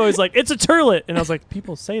he was always like, "It's a turlet," and I was like,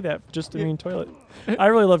 "People say that just to mean toilet." I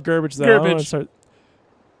really love garbage though. I wanna Garbage. start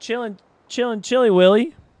chilling, Chili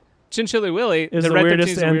Willy Chinchilli Willy is the Red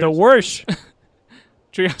weirdest 13's and the worst.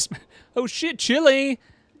 Treehouse. Oh shit, Chili.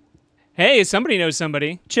 Hey, somebody knows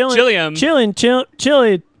somebody. Chillium. Chillium.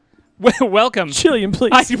 Chili, Welcome. Chillium,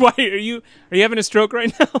 please. Why are you having a stroke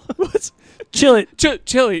right now? What's chili?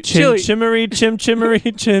 Chili. Chimmery, chimmery,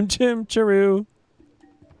 chim chiroo.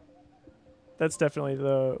 That's definitely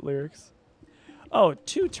the lyrics. Oh,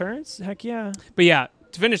 2 turns? Heck yeah. But yeah,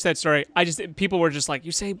 to finish that story, people were just like,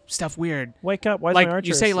 you say stuff weird. Wake up. Why is Like my archer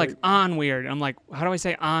you say like asleep? on weird. I'm like, how do I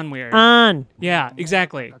say on weird? On. Yeah,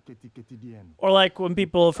 exactly. Or like when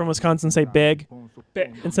people from Wisconsin say big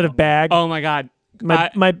Ba- instead of bag. Oh my god.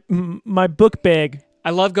 My book bag. I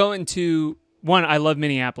love going to one, I love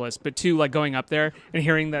Minneapolis, but two, like going up there and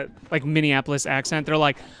hearing that like Minneapolis accent. They're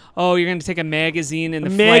like, "Oh, you're gonna take a magazine and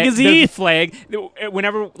the magazine? the flag."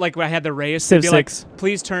 Whenever like I had the race, they'd Civ be like, 6.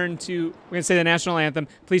 "Please turn to." We're gonna say the national anthem.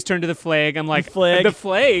 Please turn to the flag. I'm like, flag. The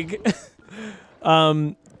flag.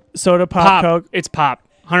 Soda pop, Coke. It's pop.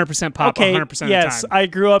 100% pop. Okay. 100% of the Yes, time. I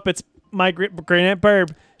grew up. It's my great aunt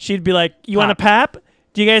Barb. She'd be like, "You want a Pop. pap?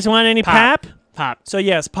 Do you guys want any Pop. pap?" Pop. So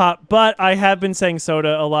yes, pop. But I have been saying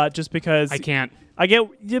soda a lot just because I can't. I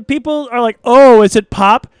get people are like, "Oh, is it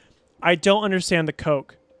pop?" I don't understand the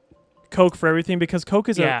Coke. Coke for everything because Coke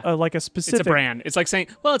is Yeah. like a It's specific a brand. It's like saying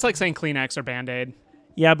Kleenex or Band-Aid.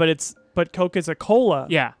 Yeah, but Coke is a cola.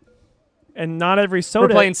 Yeah. And not every We're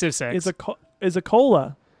soda playing Civ 6. is a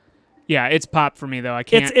cola. Yeah, it's pop for me though. I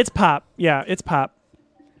can't. It's pop. Yeah, it's pop.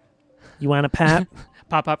 You want a pap?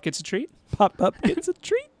 Pop gets a treat. Pop up gets a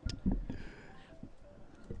treat.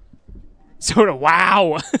 Soda.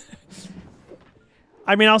 Wow.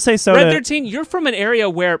 I mean, I'll say soda. Red 13, you're from an area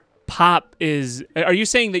where pop is. Are you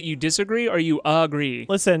saying that you disagree or you agree?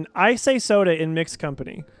 Listen, I say soda in mixed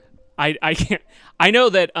company. I can't. I know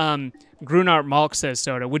that Grunar Malk says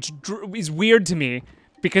soda, which is weird to me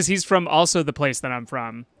because he's from also the place that I'm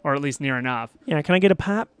from, or at least near enough. Yeah, can I get a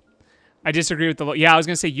pop? I disagree with yeah, I was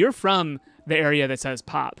gonna say you're from the area that says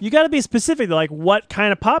pop. You got to be specific. Like, what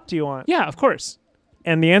kind of pop do you want? Yeah, of course.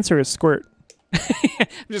 And the answer is squirt. I'm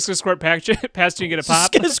just gonna squirt past you and get a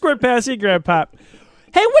pop. Just get a squirt past you, grab pop.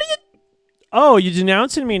 Hey, what are you? Oh, you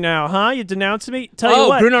denouncing me now, huh? You denouncing me? Tell you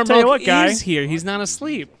what, Grunar tell you Malk what, guy. is here. He's not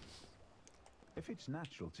asleep. If it's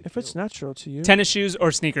natural to If it's kill, natural to you, Tennis shoes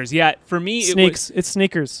or sneakers? Yeah, for me, it's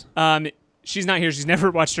sneakers. she's not here. She's never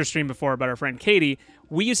watched our stream before. But our friend Katie,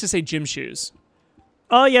 we used to say gym shoes.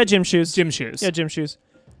 Oh yeah, gym shoes. Gym shoes. Yeah, gym shoes.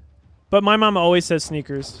 But my mom always says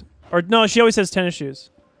sneakers. Or no, she always says tennis shoes.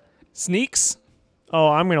 Sneaks. Oh,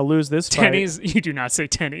 I'm gonna lose this fight. Tennies. You do not say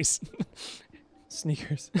tennies.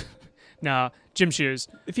 Sneakers. No, gym shoes.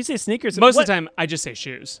 If you say sneakers, Most what? of the time, I just say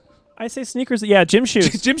shoes. I say sneakers. Yeah, gym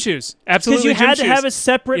shoes. Gym shoes. Because Absolutely. you gym had to shoes. have a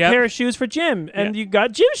separate Yep. pair of shoes for gym, and you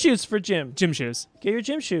got gym shoes for gym. Gym shoes. Get your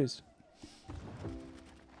gym shoes.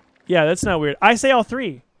 Yeah, that's not weird. I say all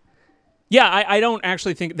three. Yeah, I don't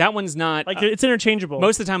actually think that one's not. Like it's interchangeable.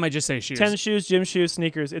 Most of the time, I just say shoes. tennis shoes, gym shoes,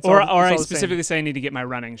 sneakers. It's or all, or it's I all the same. specifically say I need to get my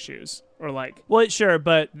running shoes, or like Well, sure,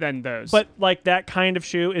 but then those. like that kind of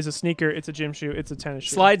shoe is a sneaker. It's a gym shoe. It's a tennis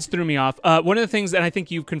shoe. slides threw me off. One of the things, and I think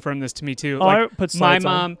you've confirmed this to me too. Oh, like I put my slides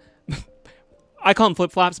on. mom. I call them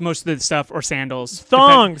flip flops most of the stuff, or sandals.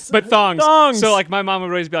 Thongs. But thongs. Thongs. So like my mom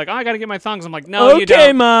would always be like, "Oh, I gotta get my thongs." I'm like, "No, you Okay,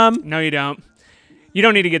 don't. mom. No, you don't. You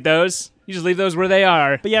don't need to get those. You just leave those where they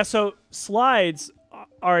are." But yeah, so slides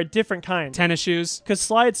are a different kind. Tennis shoes. Because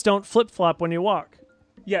slides don't flip flop when you walk.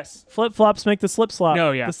 Yes. Flip flops make the slip slop.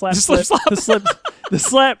 No, yeah. The slap The slip slap. The slip. The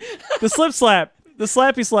slap. The slip slap. The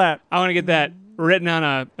slappy slap. I want to get that written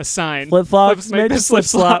on a sign. Flip flops Flips make make the slip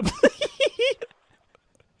slop.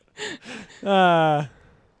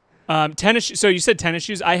 Tennis. So you said tennis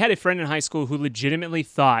shoes. I had a friend in high school who legitimately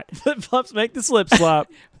thought, Flip flops make the slip slop.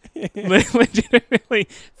 legitimately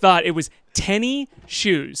thought it was tenny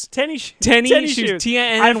shoes. Tenny shoes.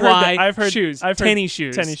 T-E-N-N-Y I've heard shoes. I've heard tenny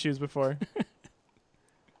shoes. Tenny shoes before.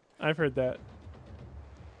 I've heard that.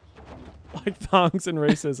 Like thongs and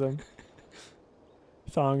racism.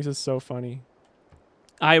 Thongs is so funny.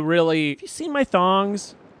 I really. Have you seen my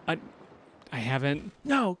thongs? I haven't.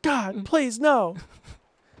 No, God, please, no.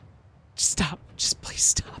 Just stop. Just please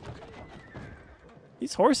stop.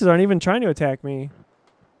 These horses aren't even trying to attack me.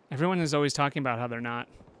 Everyone is always talking about how they're not.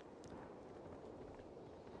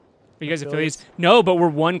 Are you guys Affiliates? affiliates? No, but we're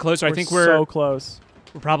one closer. I think we're so close.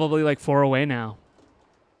 we're probably like 4 away now.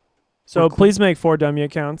 So We're please make 4 dummy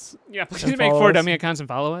accounts. Yeah, please And make follow 4 us. dummy accounts and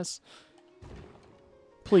follow us.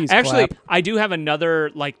 Please Actually, clap. I do have another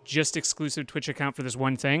like just exclusive Twitch account for this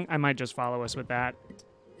one thing. I might just follow us with that.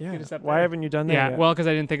 Yeah. get us up Why there. haven't you done that Yeah, yet? well, because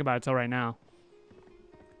I didn't think about it till right now.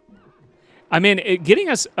 I mean, getting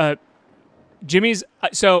us Jimmy's.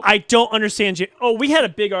 So I don't understand you. Oh, we had a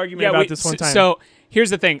big argument about this one time. So here's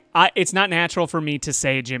the thing. It's not natural for me to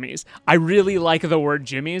say Jimmy's. I really like the word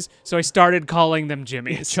Jimmy's, so I started calling them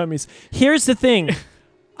Jimmy's. Chummies. Here's the thing.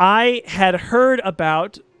 I had heard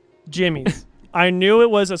about Jimmy's. I knew it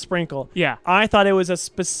was a sprinkle. Yeah, I thought it was a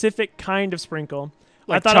specific kind of sprinkle.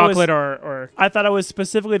 like I thought chocolate it was, or I thought it was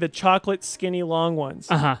specifically the chocolate skinny long ones.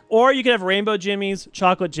 uh-huh. Or you could have rainbow Jimmy's,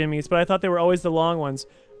 chocolate Jimmy's, but I thought they were always the long ones.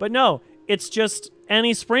 But no, it's just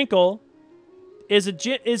any sprinkle is a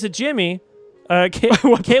Jimmy.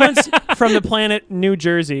 Caitlin's from the planet New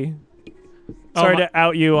Jersey. Sorry to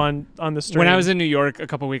out you on the stream. When I was in New York a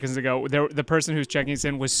couple weekends ago, the person who's checking us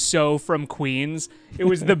in was so from Queens. It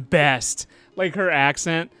was the best. Like her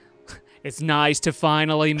accent. It's nice to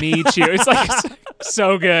finally meet you. It's like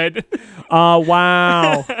so good.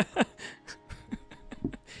 Wow.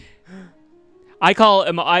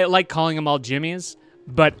 I like calling them all Jimmies,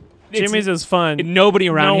 but Jimmy's is fun. nobody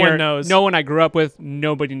around No here one knows. No one I grew up with.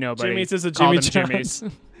 Nobody. Jimmy's is a called Jimmy them Jimmies.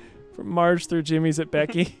 John's. From Marge through Jimmy's at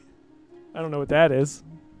Becky. I don't know what that is.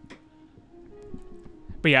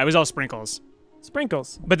 But yeah, it was all sprinkles.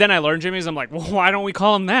 Sprinkles. But then I learned Jimmy's. I'm like, well, why don't we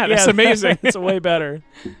call them that? Yeah, That's amazing. It's way better.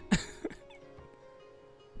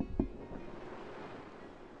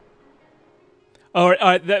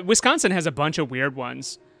 Wisconsin has a bunch of weird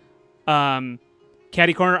ones.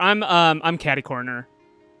 Catty corner. I'm catty corner.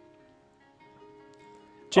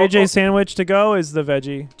 JJ sandwich to go is the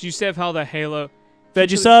veggie. Do you say how the Halo?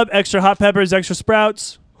 Veggie sub, extra hot peppers, extra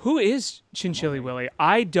sprouts. Who is Chinchilli Willy?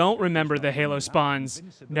 I don't remember the Halo spawns.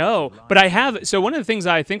 No, but I have. So one of the things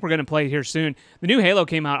I think we're going to play here soon, the new Halo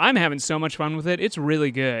came out. I'm having so much fun with it. It's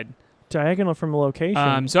really good. Diagonal from a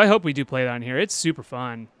location. So I hope we do play that on here. It's super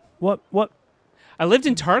fun. What? I lived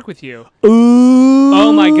in Tark with you. Ooh.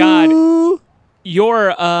 Oh my God. You're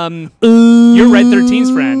Red 13's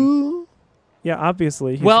friend. Yeah,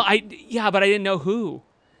 obviously. Well, but I didn't know who.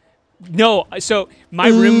 No, so my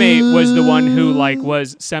roommate was the one who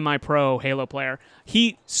was semi-pro Halo player.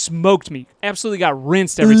 He smoked me. Absolutely got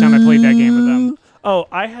rinsed every time I played that game with him. Oh,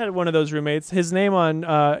 I had one of those roommates. His name on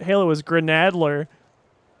Halo was Grenadler.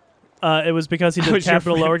 It was because he did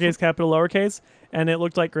capital lowercase, and it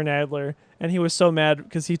looked like Grenadler. And he was so mad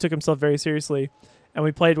because he took himself very seriously. And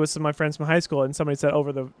we played with some of my friends from high school, and somebody said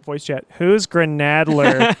over the voice chat, "Who's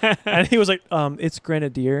Grenadler?" And he was like, "It's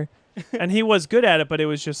Grenadier." And he was good at it, but it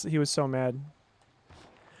was just he was so mad.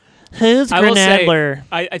 Who's I will say,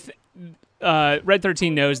 Grenadler? Red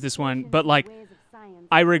 13 knows this one, but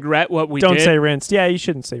I regret what we Don't did. say rinsed. Yeah, you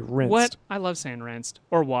shouldn't say rinsed. What? I love saying rinsed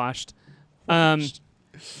or washed.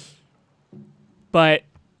 But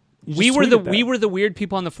You we just were tweeted that. the weird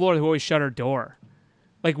people on the floor who always shut our door.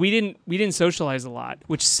 Like we didn't socialize a lot,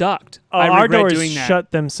 which sucked. Oh, I our regret doors doing that.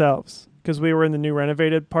 shut themselves because we were in the new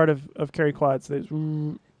renovated part of Cary Quads. They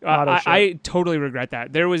auto shut. I totally regret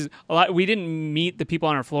that. There was a lot. We didn't meet the people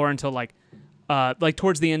on our floor until like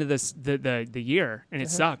towards the end of the year, and it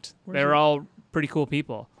sucked. They were all pretty cool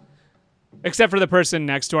people, except for the person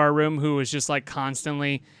next to our room who was just like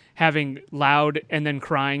constantly having loud and then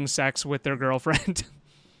crying sex with their girlfriend.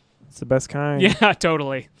 It's the best kind. Yeah,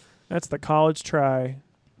 totally. That's the college try.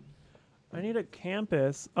 I need a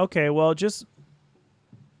campus. Okay, well, just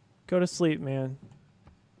go to sleep, man.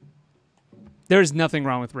 There is nothing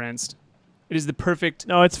wrong with rinsed. It is the perfect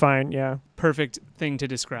No, it's fine. Yeah. perfect thing to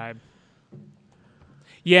describe.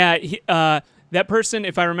 Yeah, that person,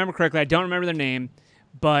 if I remember correctly, I don't remember their name,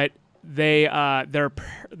 but they're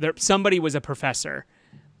somebody was a professor,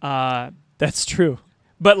 That's true.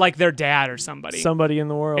 but like their dad or somebody. Somebody in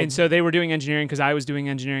the world. And so they were doing engineering because I was doing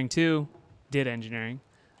engineering too. Did engineering,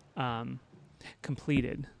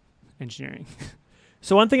 completed engineering.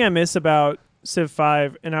 So one thing I miss about Civ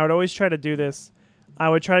 5, and I would always try to do this, I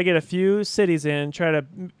would try to get a few cities in, try to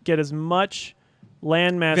get as much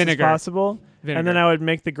land mass Vinegar. as possible, and then Vinegar. I would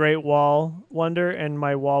make the Great Wall wonder, and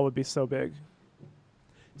my wall would be so big.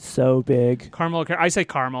 So big. Caramel. I say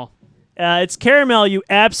caramel. It's caramel, you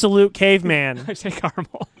absolute caveman. I say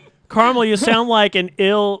caramel. Caramel, you sound like an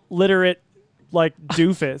illiterate, like,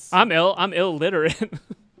 doofus. I'm illiterate.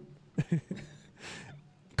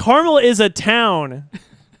 Carmel is a town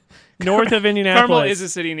north of Indianapolis. Carmel is a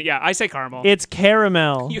city. Yeah, I say caramel. It's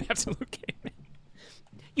caramel. You absolute caveman.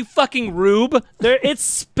 You fucking rube. It's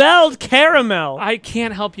spelled caramel. I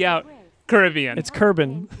can't help you out. Caribbean. It's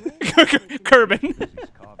Kerbin. Kerbin. Carving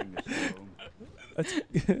the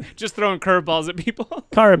stone. Just throwing curveballs at people.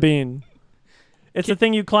 Carabine. It's the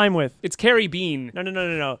thing you climb with. It's Carrie Bean.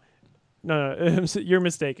 No. You're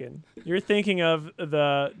mistaken. You're thinking of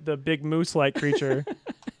the big moose-like creature.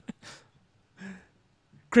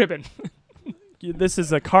 Cribbin. This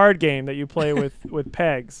is a card game that you play with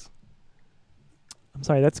pegs. I'm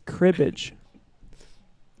sorry, that's cribbage.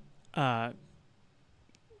 I've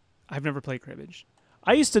never played cribbage.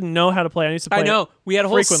 I used to know how to play. I used to play I know. We had a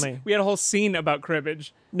whole frequently. we had a whole scene about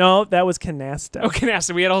cribbage. No, that was canasta. Oh,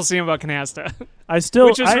 canasta. We had a whole scene about canasta. Which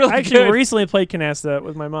was really I actually good. recently played canasta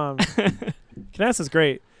with my mom. Canasta's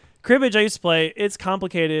great. Cribbage I used to play. It's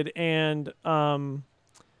complicated, and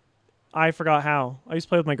I forgot how. I used to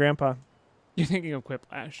play with my grandpa. You're thinking of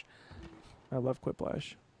Quiplash. I love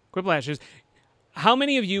Quiplash. Quiplash is. How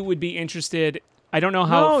many of you would be interested? I don't know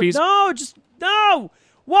how No!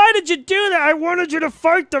 Why did you do that? I wanted you to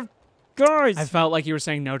fight the guys. I felt like you were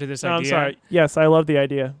saying no to this No, idea. I'm sorry. Yes, I love the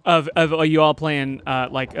idea. Of you all playing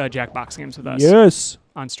Jackbox games with us Yes.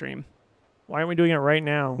 on stream. Why aren't we doing it right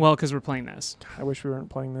now? Well, because we're playing this. I wish we weren't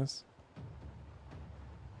playing this.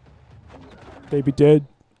 They'd be dead.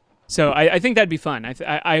 So I think that'd be fun.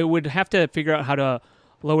 I would have to figure out how to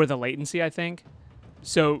lower the latency, I think.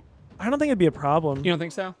 So I don't think it'd be a problem. you don't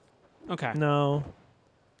think so? Okay. No.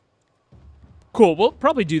 Cool. We'll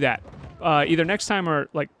probably do that either next time or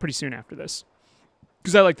like pretty soon after this.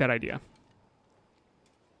 Because I like that idea.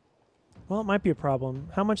 Well, it might be a problem.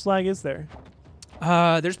 How much lag is there?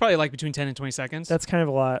 There's probably like between 10 and 20 seconds. That's kind of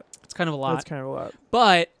a lot. It's kind of a lot. That's kind of a lot.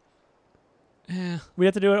 But We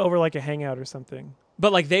have to do it over like a hangout or something.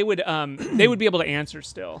 but like they would be able to answer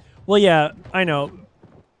still. Well, yeah, I know.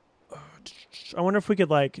 I wonder if we could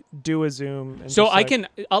like do a Zoom. And So just, I like- can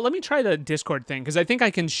let me try the Discord thing because I think I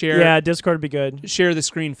can share Yeah, Discord would be good. share the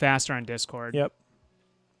screen faster on Discord. Yep.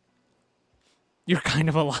 You're kind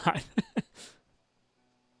of a lot.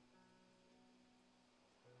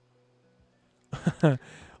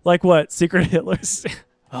 Like what? Secret Hitler.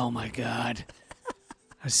 Oh my god.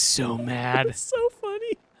 I was so mad. So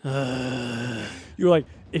funny. You were like,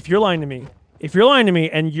 if you're lying to me,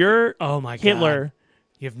 and you're Oh my god. Hitler,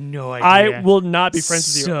 You have no idea. I will not be friends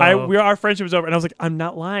with you. So- Our friendship is over. And I was like, I'm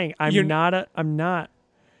not lying. I'm not.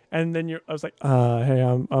 And then I was like, hey,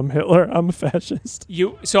 I'm Hitler. I'm a fascist.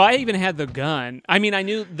 So I even had the gun. I mean, I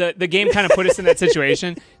knew the game kind of put us in that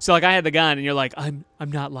situation. So like I had the gun and you're like, I'm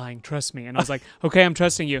not lying. Trust me. And I was like, okay, I'm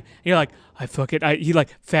trusting you. And you're like, you like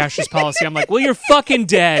fascist policy. I'm like, well, you're fucking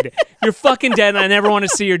dead. You're fucking dead. And I never want to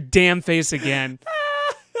see your damn face again.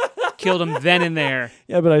 Killed him then and there.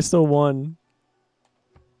 Yeah, but I still won.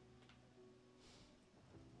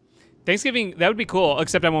 Thanksgiving, that would be cool,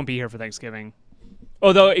 except I won't be here for Thanksgiving.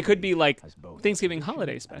 Although it could be like As both Thanksgiving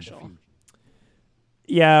holiday special.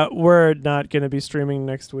 Yeah, we're not going to be streaming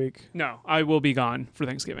next week. No, I will be gone for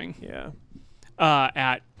Thanksgiving. Yeah.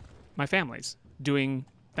 At my family's doing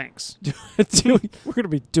thanks. We're going to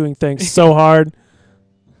be doing things so hard.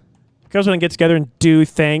 Guys want to get together and do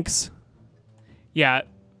thanks. Yeah,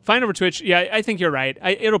 fine over Twitch. Yeah, I think you're right.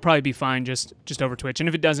 It'll probably be fine just over Twitch. And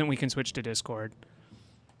if it doesn't, we can switch to Discord.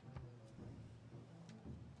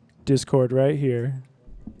 Discord right here.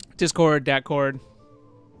 Discord, Datcord.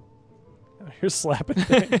 You're slapping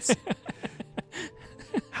things.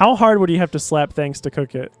 How hard would you have to slap things to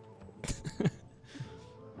cook it?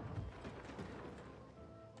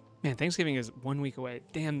 Man, Thanksgiving is 1 week away.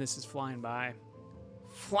 Damn, this is flying by.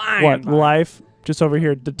 Flying What, by. life? Just over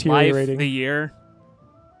here deteriorating. Life, the year.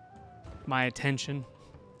 My attention.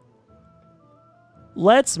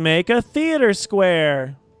 Let's make a theater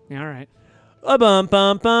square. Yeah, all right. A bump,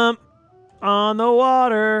 bump, bump. On the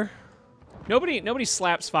water. Nobody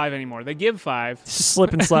slaps 5 anymore. They give 5. Just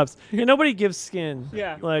slip and slaps. Yeah, nobody gives skin.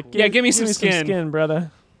 Yeah. Like, Yeah, give me some skin. skin,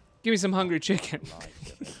 brother. Give me some hungry chicken.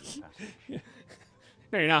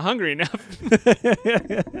 No, you're not hungry enough.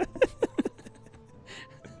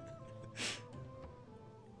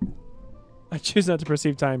 I choose not to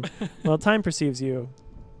perceive time. Well, time perceives you.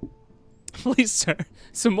 Please, sir.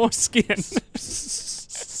 Some more skin.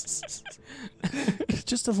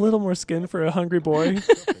 Just a little more skin for a hungry boy.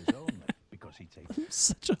 Because he takes I'm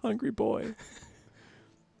such a hungry boy.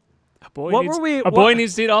 A boy, What needs, were we- a what- boy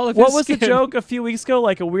needs to eat all of What his was skin. the joke a few weeks ago?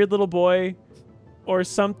 Like a weird little boy or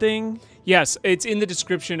something? Yes, it's in the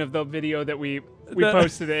description of the video that we That-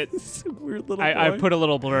 posted it. Weird little boy. I put a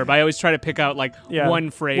little blurb. I always try to pick out like Yeah. one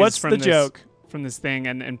phrase What's from the this, joke? from this thing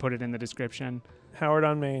and put it in the description. Howard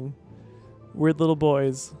on Maine. Weird little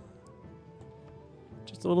boys.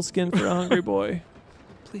 Just a little skin for a hungry boy.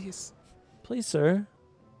 Please. Please, sir.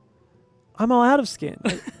 I'm all out of skin.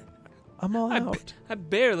 I'm all out. I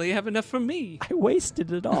barely have enough for me. I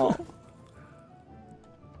wasted it all.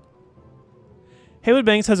 Haywood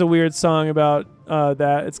Banks has a weird song about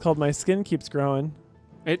that. It's called My Skin Keeps Growing.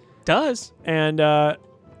 It does. And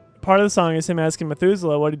part of the song is him asking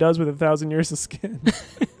Methuselah what he does with 1,000 years of skin.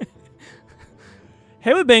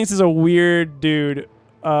 Haywood Banks is a weird dude,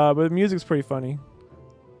 but the music's pretty funny.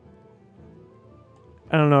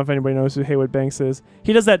 I don't know if anybody knows who Haywood Banks is.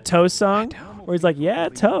 He does that toast song where he's like, yeah,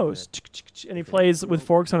 toast. And he plays with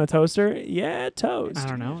forks on a toaster. Yeah, toast. I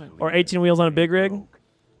don't know. Or 18 wheels on a big rig.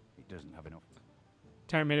 He doesn't have enough.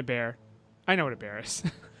 Tyler made a bear. I know what a bear is.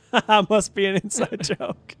 Must be an inside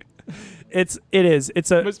joke. It is.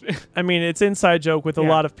 It's a. Must be- I mean, it's inside joke with a Yeah.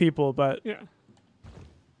 lot of people, but yeah.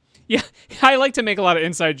 Yeah, I like to make a lot of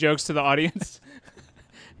inside jokes to the audience.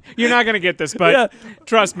 You're not gonna get this, but Yeah.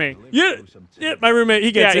 trust me. yeah, my roommate,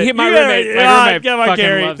 he gets Yeah, it. my You roommate- gotta- my yeah, roommate come on, fucking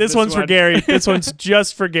Gary. loves This this one's for one. Gary. This one's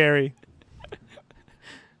just for Gary.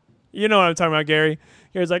 You know what I'm talking about, Gary.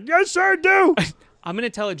 Gary's like, yes, sir, do. I'm gonna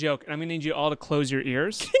tell a joke, and I'm gonna need you all to close your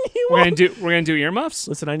ears. You We're won't- gonna do earmuffs.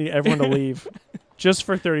 Listen, I need everyone to leave, just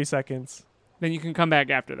for 30 seconds. Then you can come back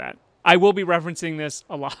after that. I will be referencing this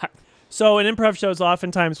a lot. So in improv shows,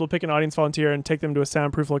 oftentimes we'll pick an audience volunteer and take them to a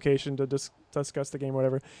soundproof location to discuss the game or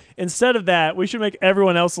whatever. Instead of that, we should make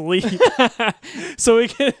everyone else leave so we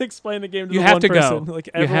can explain the game to You the have one to person. go. Like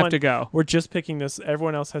You have everyone, to go. We're just picking this.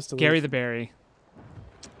 Everyone else has to Gary leave. the Berry.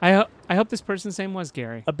 I hope this person's name was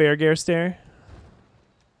Gary. A bear gare stare.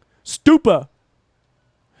 Stupa.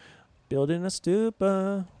 Building a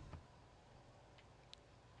stupa.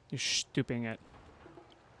 You're stooping it.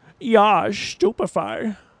 Yeah,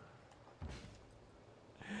 stupefy.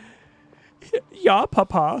 Yeah,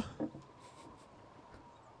 papa.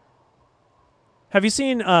 Have you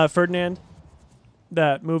seen Ferdinand?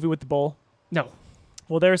 That movie with the bull? No.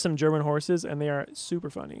 Well, there are some German horses, and they are super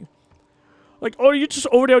funny. Like, oh, you're just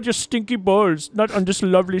over there with your stinky bulls, not on this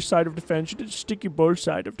lovely side of the fence. You're the stinky bull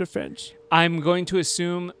side of the fence. I'm going to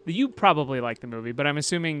assume that you probably like the movie, but I'm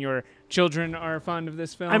assuming your children are fond of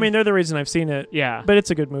this film. I mean, they're the reason I've seen it. yeah. But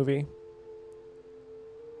it's a good movie.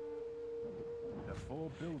 The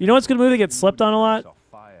four You know what's a good movie that gets slept on a lot? of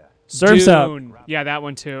fire. Surf's Up. Dune. Yeah, that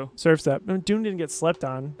one too. Surf's Up. No, Dune didn't get slept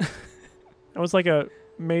on. That was like a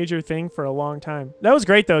major thing for a long time. That was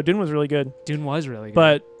great, though. Dune was really good. Dune was really good.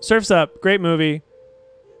 But Surf's Up, great movie.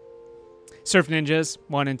 Surf Ninjas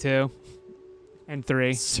 1 and 2 and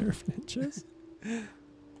 3. Surf Ninjas.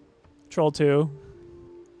 Troll 2.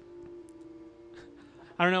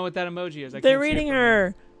 I don't know what that emoji is. They're eating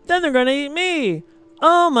her. Then they're going to eat me.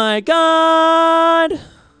 Oh, my God.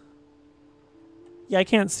 Yeah, I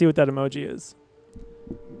can't see what that emoji is.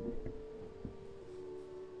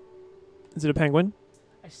 Is it a penguin?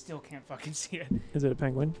 I still can't fucking see it. Is it a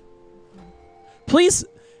penguin? Please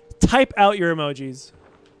type out your emojis.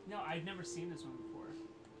 I've never seen this one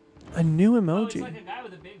before. A new Oh, it's emoji. like a guy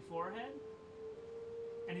with a big forehead,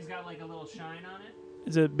 and he's got like a little shine on it.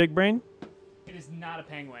 Is it Big Brain? It is not a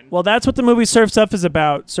penguin. Well, that's what the movie Surf's Up is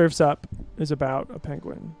about. Surf's Up is about a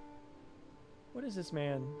penguin. What is this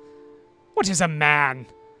man? What is a man?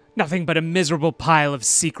 Nothing but a miserable pile of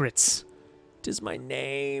secrets. It is my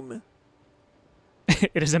name.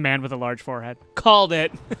 It is a man with a large forehead. Called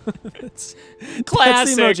it. That's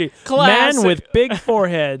Classic. the emoji. Classic. Man with big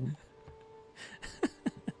forehead.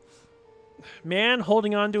 Man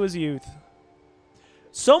holding on to his youth.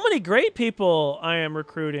 So many great people I am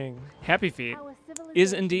recruiting. Happy Feet Our is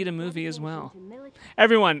civilization indeed a movie as dedication well. to military-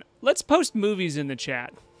 Everyone, let's post movies in the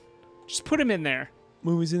chat. Just put them in there.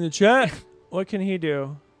 Movies in the chat. What can he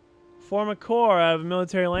do? Form a corps out of a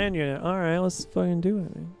military land unit. All right, let's fucking do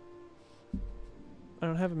it, man. I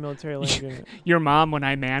don't have a military land unit. Your mom when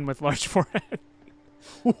I man with large forehead.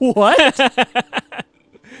 What?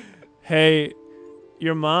 Hey,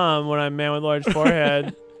 your mom when I'm man with large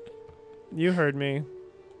forehead. You heard me.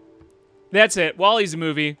 That's it. Wally's a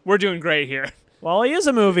movie. We're doing great here. Wall-E is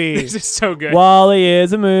a movie. This is so good. Wall-E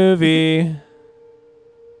is a movie.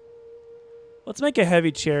 Let's make a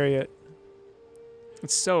heavy chariot.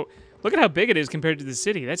 It's so. Look at how big it is compared to the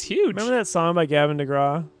city. That's huge. Remember that song by Gavin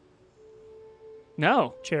DeGraw?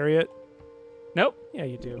 No. Chariot? Nope. Yeah,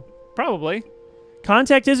 you do. Probably.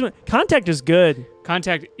 Contact is good.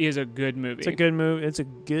 Contact is a good movie. It's a good movie. It's a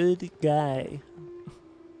good guy.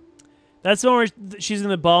 That's the one where she's in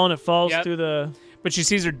the ball and it falls Yep. through the... But she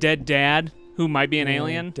sees her dead dad, who might be an Man,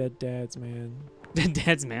 alien. Dead dads, man. Dead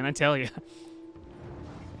dad's man, I tell you.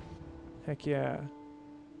 Heck yeah.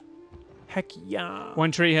 Heck yeah.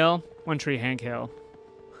 One Tree Hill, One Tree Hank Hill.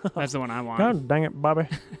 That's the one I want. God dang it, Bobby.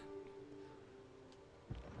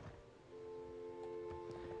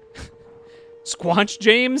 Squanch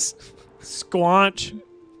James. Squanch.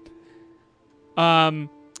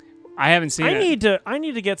 I haven't seen it. I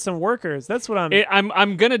need to get some workers. That's what I'm...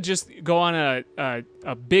 I'm gonna just go on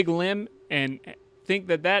a big limb and think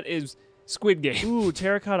that is Squid Game. Ooh,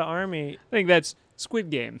 Terracotta Army. I think that's Squid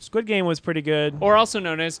Game, Squid Game was pretty good. or also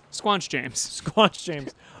known as Squanch James. Squanch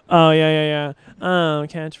James. Oh, yeah. Oh,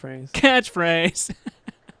 catchphrase. Catchphrase.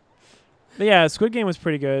 But yeah, Squid Game was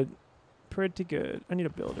pretty good. Pretty good. I need a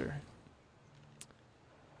builder.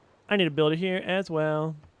 I need a builder here as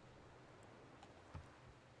well.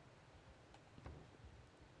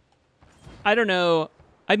 I don't know.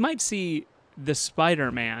 I might see the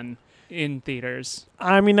Spider-Man in theaters.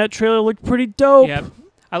 I mean, that trailer looked pretty dope. Yep.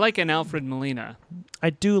 I like an Alfred Molina. I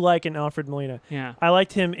do like an Alfred Molina. Yeah. I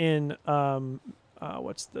liked him in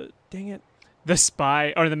what's the dang it? The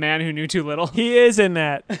Spy or the Man Who Knew Too Little. He is in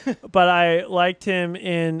that. But I liked him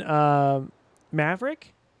in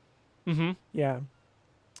Maverick. Mm-hmm. Yeah.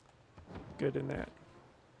 Good in that.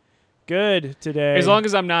 Good today. As long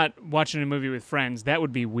as I'm not watching a movie with friends, that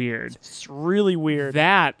would be weird. it's really weird.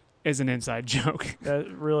 That is an inside joke. That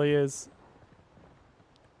really is.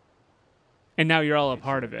 And now you're all a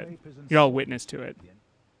part of it. You're all witness to it.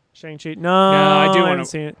 Shang-Chi. No, I do haven't want to.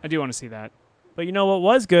 seen it. I do want to see that. But you know what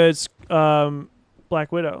was good?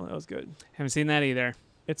 Black Widow. That was good. Haven't seen that either.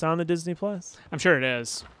 It's on the Disney Plus. I'm sure it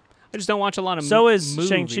is. I just don't watch a lot of. So is movies.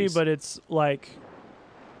 Shang-Chi, but it's like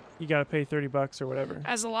you got to pay $30 or whatever.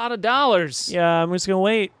 That's a lot of dollars. Yeah, I'm just gonna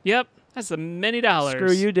wait. Yep, that's a many dollars.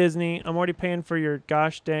 Screw you, Disney. I'm already paying for your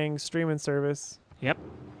gosh dang streaming service. Yep.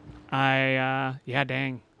 Yeah,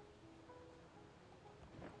 dang.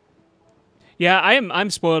 Yeah, I'm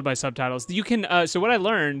spoiled by subtitles. You can. So what I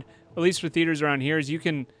learned, at least for theaters around here, is you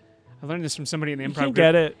can. I learned this from somebody in the You improv can group.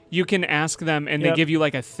 get it. You can ask them, and they Yep. give you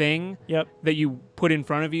like a thing Yep. that you put in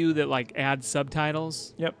front of you that like adds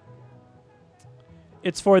subtitles. Yep.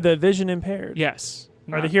 It's for the vision impaired. Yes.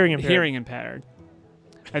 Or the Not- hearing impaired. Hearing impaired.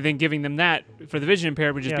 I think giving them that for the vision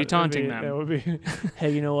impaired would just be taunting them. That would be.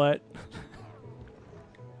 Hey, you know what?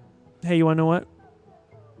 Hey, you want to know what?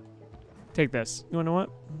 Take this. You want to know what?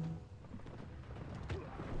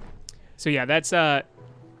 So yeah, that's the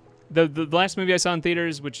last movie I saw in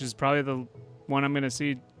theaters, which is probably the one I'm gonna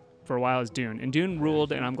see for a while, is Dune. And Dune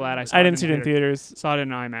ruled, and I'm glad I saw it. I didn't see it in theaters, Saw it in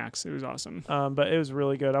IMAX. It was awesome. but it was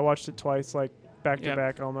really good. I watched it twice, like back to Yep.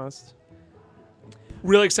 back almost.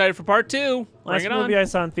 Really excited for part 2. Bring Last it movie on. I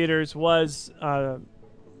saw in theaters was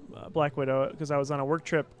Black Widow because I was on a work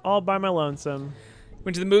trip all by my lonesome.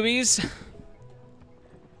 Went to the movies.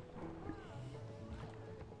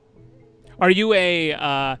 Are you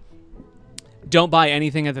a don't buy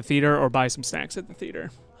anything at the theater or buy some snacks at the theater?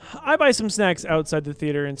 I buy some snacks outside the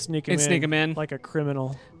theater and sneak them And sneak 'em in? like a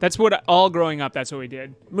criminal. That's what all growing up. That's what we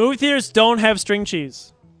did. Movie theaters don't have string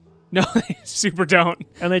cheese. No, they super don't.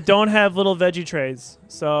 And they don't have little veggie trays.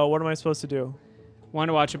 So what am I supposed to do? Want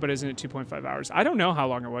to watch it, but isn't it 2.5 hours? I don't know how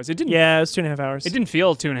long it was. It didn't. Yeah, it was 2.5 hours. It didn't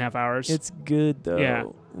feel 2.5 hours. It's good though. Yeah.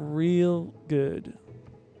 Real good.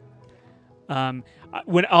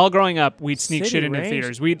 When all growing up, we'd sneak City shit into Range.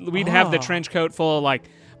 theaters. We'd have the Oh. trench coat full of like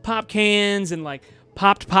pop cans and like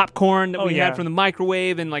popped popcorn that Oh, we yeah. had from the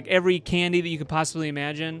microwave and like every candy that you could possibly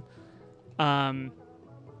imagine.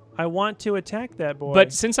 I want to attack that boy.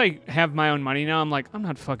 But since I have my own money now, I'm like, I'm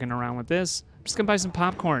not fucking around with this. I'm just gonna buy some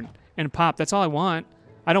popcorn and pop. That's all I want.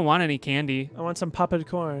 I don't want any candy. I want some popped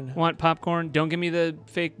corn. I want popcorn. Don't give me the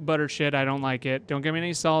fake butter shit. I don't like it. Don't give me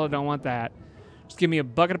any salt. I don't want that. Just give me a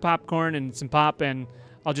bucket of popcorn and some pop, and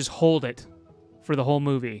I'll just hold it for the whole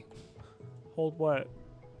movie. Hold what?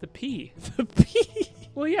 The pee. The pee.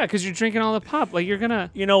 Well, yeah, because you're drinking all the pop. Like, you're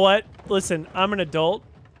gonna... You know what? Listen, I'm an adult.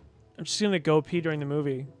 I'm just gonna go pee during the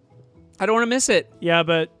movie. I don't want to miss it. Yeah,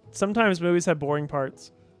 but sometimes movies have boring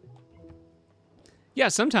parts. Yeah,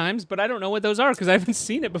 sometimes, but I don't know what those are because I haven't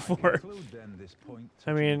seen it before. Conclude then this point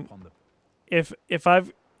I mean, upon the If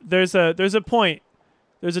I've there's a point.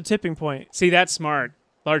 There's a tipping point. See, that's smart.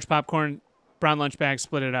 Large popcorn, brown lunch bag,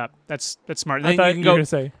 split it up. That's smart. I Then thought you can you were go... gonna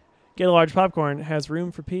say, get a large popcorn, has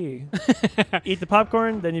room for pee. Eat the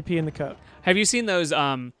popcorn, then you pee in the cup. Have you seen those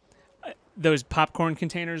popcorn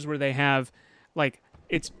containers where they have, like,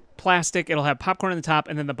 it's plastic, it'll have popcorn on the top,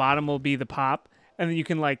 and then the bottom will be the pop, and then you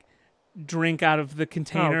can, like, drink out of the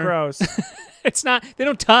container. Oh, gross. It's not, they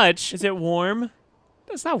don't touch. Is it warm?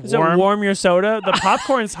 It's not Does warm. it warm your soda? The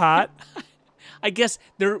popcorn's hot. I guess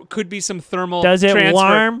there could be some thermal Does it transfer.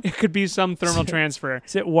 warm? It could be some thermal transfer.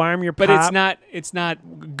 Does it warm your pop? But it's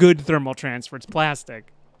not good thermal transfer. It's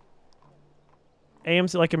plastic.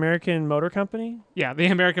 AMC, like American Motor Company? Yeah, the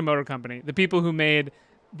American Motor Company. The people who made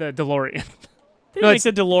the DeLorean. They No, make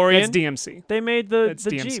the DeLorean. That's DMC. They made the That's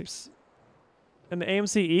DMC. Jeeps. And the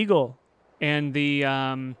AMC Eagle. And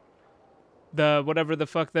the whatever the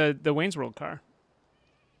fuck the Wayne's World car.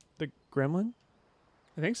 The Gremlin?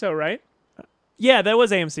 I think so, right? Yeah, that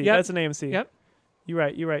was AMC. Yep. That's an AMC. Yep. You're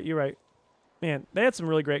right. Man, they had some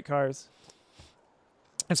really great cars.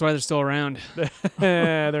 That's why they're still around.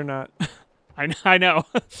 They're not. I know.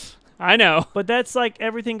 I know. But that's like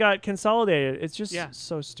everything got consolidated. It's just Yeah.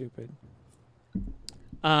 so stupid.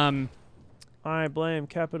 Um, I blame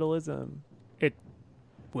capitalism.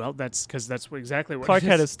 well, that's because that's exactly what Clark it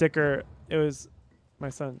had a is. sticker. It was my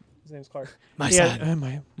son. His name's Clark. My He had-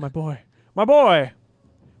 son. my boy. My boy.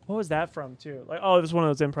 What was that from too? Like, oh, it was one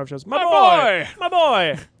of those improv shows. My boy! My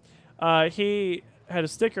boy. He had a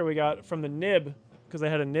sticker we got from the Nib because I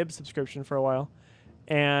had a Nib subscription for a while,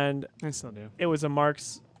 and I still do. it was a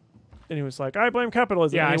Marx. And he was like, "I blame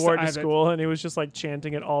capitalism." Yeah, and I he st- wore it I to have that- school, and he was just like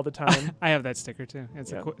chanting it all the time. I have that sticker too.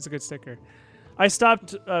 It's Yeah. it's a good sticker. I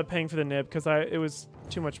stopped paying for the Nib because it was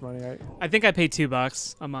too much money. I think I pay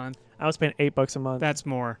 $2 a month. I was paying $8 a month, That's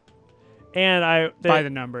more and by the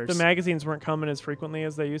numbers. the magazines weren't coming as frequently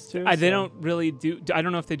as they used to. They so- don't really do. I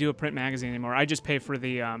don't know if they do a print magazine anymore. I just pay for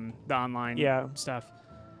the online Yeah. stuff.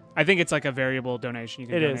 I think it's like a variable donation. You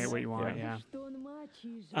can It donate is, what you want. yeah.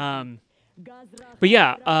 Yeah. But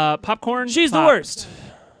yeah, popcorn. She's the pop. worst.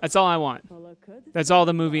 That's all I want. That's all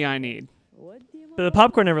the movie I need. But the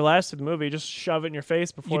popcorn never lasted the movie. You just shove it in your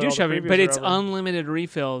face before You do all the shove it, previews but are it's over. unlimited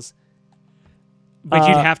refills. But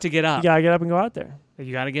you'd have to get up. You gotta get up and go out there.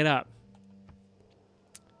 You got to get up.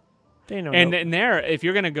 They know. And there, if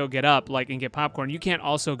you're gonna go get up, like and get popcorn, you can't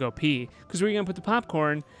also go pee because where are you gonna put the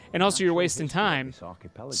popcorn? And also, you're wasting time.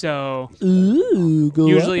 So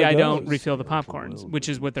usually, I don't refill the popcorns, which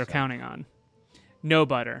is what they're counting on. No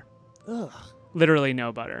butter. Literally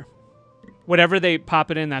no butter. Whatever they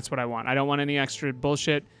pop it in, that's what I want. I don't want any extra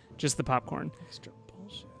bullshit. Just the popcorn. Extra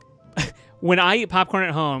bullshit. When I eat popcorn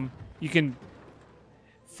at home, you can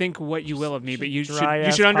think what you will of me, but you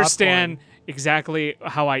dry-ass should understand popcorn. exactly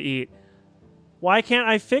how I eat. Why can't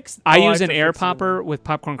I fix? I oh, use have an to add fix it. popper with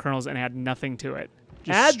popcorn kernels and add nothing to it.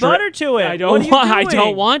 Just Add butter to it. I What don't are you want. I doing?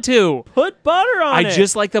 don't want to. Put butter on I it.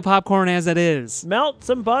 just like the popcorn as it is. melt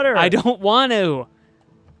some butter. I don't want to.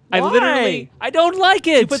 I Why? literally. I don't like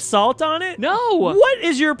it. You put salt on it? No. What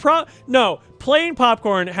is your No, plain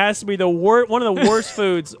popcorn has to be the one of the worst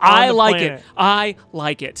foods. I on the like planet. it. I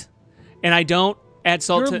like it, and I don't add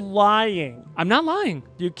salt You're to. lying. I'm not lying.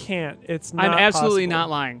 You can't. It's not I'm absolutely possible. not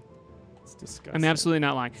lying. It's disgusting. I'm absolutely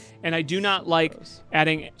not lying. And I do not like Gross.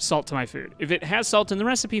 adding salt to my food. If it has salt in the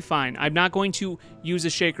recipe, fine. I'm not going to use a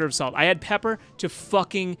shaker of salt. I add pepper to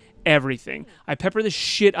fucking everything. I pepper the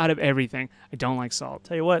shit out of everything. I don't like salt.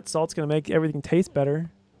 Tell you what, salt's gonna make everything taste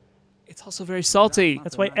better. It's also very salty.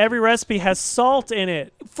 That's why every recipe has salt in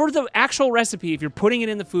it. For the actual recipe, if you're putting it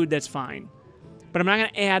in the food, that's fine. But I'm not going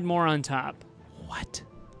to add more on top. What?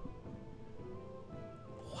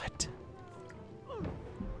 What?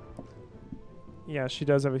 Yeah, she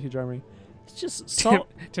does have a huge army. It's just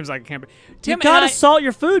salt. Tim's like, I can't. You Tim, gotta salt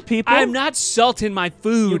your food, people. I'm not salting my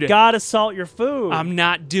food. You gotta salt your food. I'm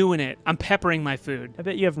not doing it. I'm peppering my food. I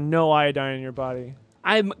bet you have no iodine in your body.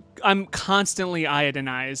 I'm constantly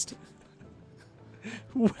iodinized.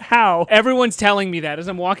 How? Everyone's telling me that as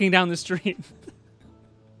I'm walking down the street.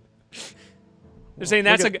 They're saying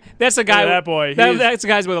that's a guy. Look at that boy. That's a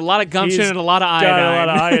guy with a lot of gumption and a lot of iodine. Got a lot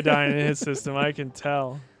of iodine in his system. I can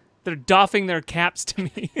tell. They're doffing their caps to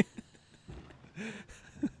me.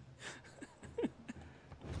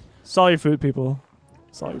 Salt your food, people.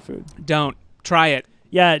 Salt your food. Don't try it.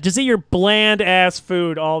 Yeah, just eat your bland ass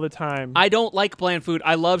food all the time. I don't like bland food.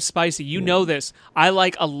 I love spicy. You know this. I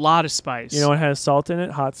like a lot of spice. You know what has salt in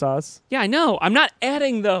it? Hot sauce. Yeah, I know. I'm not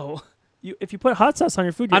adding though. If you put hot sauce on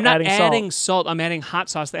your food, you're I'm not adding salt. I'm adding hot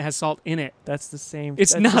sauce that has salt in it. That's the same.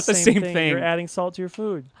 It's that's not the same thing. You're adding salt to your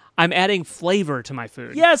food. I'm adding flavor to my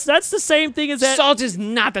food. Yes, that's the same thing as that. Salt is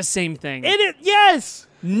not the same thing. Yes.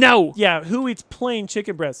 No. Yeah. Who eats plain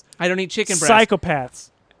chicken breast? I don't eat chicken breast. Psychopaths.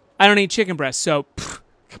 I don't eat chicken breast. So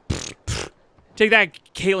take that,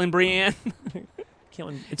 Caitlin Brienne.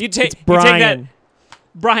 You take that,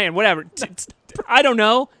 Brian. Whatever. I don't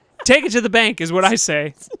know. Take it to the bank is what I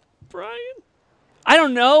say. Brian. I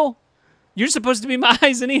don't know. You're supposed to be my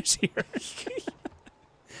eyes and ears here.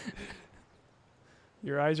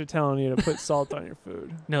 Your eyes are telling you to put salt on your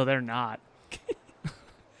food. No, they're not.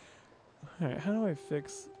 All right, how do I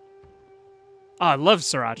fix? Oh, I love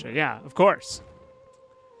sriracha. Yeah, of course.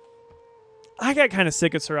 I got kind of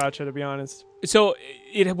sick of sriracha, to be honest. So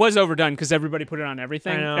it was overdone because everybody put it on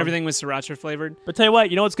everything. I know. Everything was sriracha flavored. But tell you what,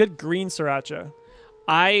 you know what's good? Green sriracha.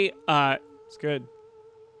 It's good.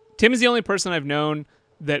 Tim is the only person I've known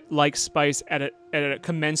that likes spice at a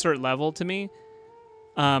commensurate level to me.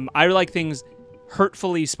 I like things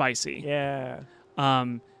hurtfully spicy. Yeah.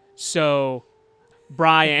 So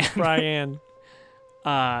Brian.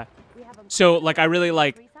 So like I really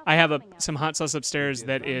like. I have some hot sauce upstairs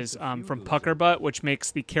that is from Pucker Butt, which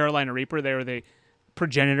makes the Carolina Reaper. They were the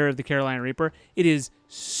progenitor of the Carolina Reaper. It is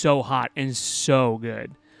so hot and so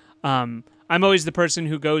good. I'm always the person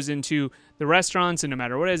who goes into the restaurants and no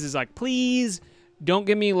matter what it is like, please don't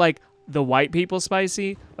give me like the white people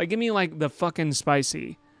spicy. Like give me like the fucking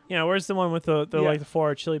spicy. Yeah, where's the one with the like the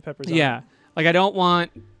 4 chili peppers on Yeah. it? Like I don't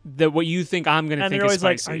want what you think I'm gonna think is spicy. And they're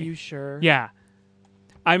always like, are you sure? Yeah.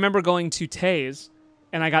 I remember going to Tay's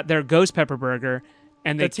and I got their ghost pepper burger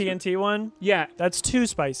and the TNT one? Yeah. That's too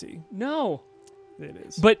spicy. No. It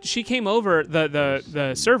is. But she came over,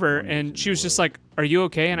 the server, and she was just like, are you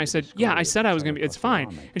okay? And I said, yeah, I said I was going to be, it's fine.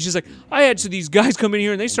 And she's like, I had these guys come in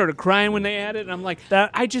here and they started crying when they had it. And I'm like,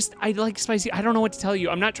 I like spicy. I don't know what to tell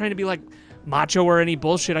you. I'm not trying to be like macho or any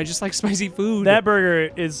bullshit. I just like spicy food. That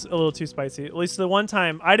burger is a little too spicy. At least the one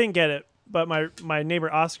time, I didn't get it, but my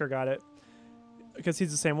neighbor Oscar got it because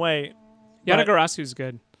he's the same way. Yanagarasu's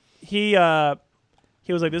good. He was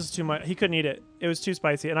like, this is too much. He couldn't eat it. It was too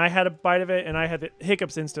spicy. And I had a bite of it, and I had the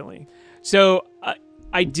hiccups instantly. So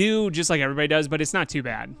I do just like everybody does, but it's not too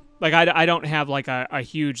bad. Like I don't have like a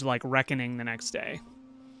huge like reckoning the next day.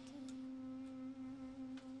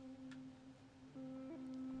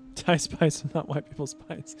 Thai spice, not white people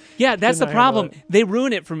spice. Yeah, that's the problem. They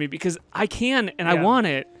ruin it for me because I can and I want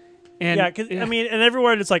it. And yeah, because I mean, and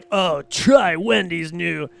everywhere it's like, oh, try Wendy's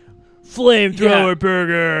new flamethrower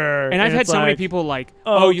burger. And I've had so many people like,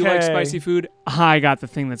 oh, you like spicy food? I got the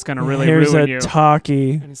thing that's gonna really ruin you. Here's a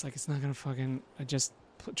talkie. And it's like, it's not gonna fucking.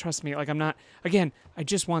 Trust me. Like I'm not. Again, I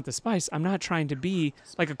just want the spice. I'm not trying to be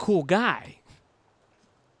like a cool guy.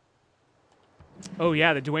 Oh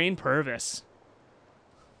yeah, the Dwayne Purvis.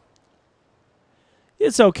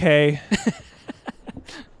 It's okay.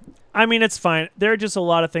 I mean, it's fine. There are just a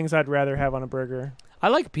lot of things I'd rather have on a burger. I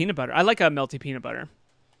like peanut butter. I like a melty peanut butter.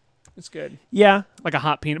 It's good. Yeah. Like a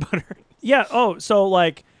hot peanut butter. Yeah. Oh, so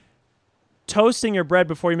like toasting your bread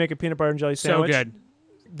before you make a peanut butter and jelly sandwich. So good.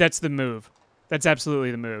 That's the move. That's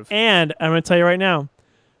absolutely the move. And I'm going to tell you right now,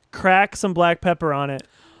 crack some black pepper on it.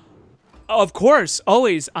 Oh, of course.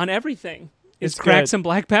 Always. On everything. It's crack some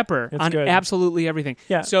black pepper on absolutely everything.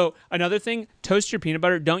 Yeah. So another thing, toast your peanut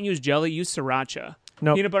butter. Don't use jelly. Use sriracha.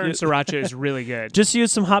 No. Peanut butter and sriracha is really good. Just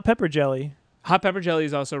use some hot pepper jelly. Hot pepper jelly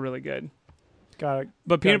is also really good. Got it.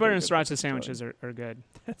 But peanut butter and sriracha sandwiches are good.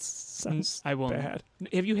 That sounds I won't. bad.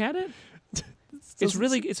 Have you had it?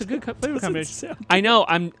 It's a good flavor combination. I know.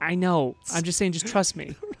 I'm just saying. Just trust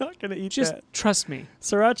me. I'm not gonna eat just that. trust me.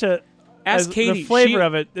 Sriracha. Ask Katie. The flavor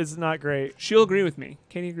of it is not great. She'll agree with me.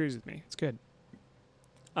 Katie agrees with me. It's good.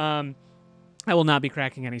 I will not be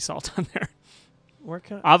cracking any salt on there. Where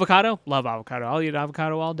can Avocado? Love avocado. I'll eat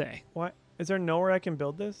avocado all day. what? Is there nowhere I can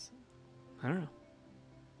build this? I don't know.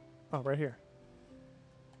 Oh, right here.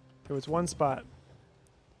 There was one spot.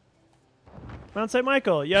 Mount St.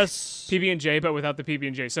 Michael, yes. PB&J, but without the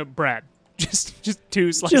PB&J. So bread. Just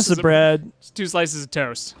two slices. Just the bread. Just 2 slices of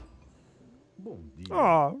toast.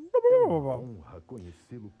 Oh.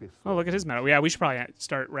 Oh, look at his medal. Yeah, we should probably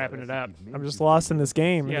start wrapping it up. I'm just lost in this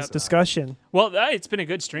game, in Yep. this discussion Well, it's been a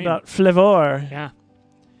good stream. about flavor. Yeah.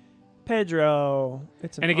 Pedro.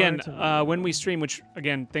 It's an And again, honor to meet when we stream, which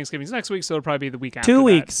again, Thanksgiving's next week, so it'll probably be the week after. 2 that.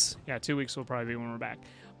 weeks. Yeah, 2 weeks will probably be when we're back.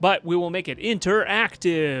 But we will make it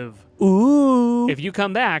interactive. Ooh. If you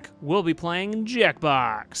come back, we'll be playing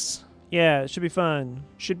Jackbox. Yeah, it should be fun.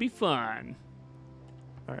 Should be fun.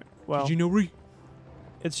 All right. Well, Did you know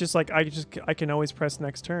it's just like I can always press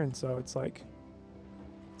next turn, so it's like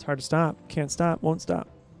it's hard to stop. Can't stop. Won't stop.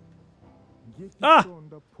 Ah!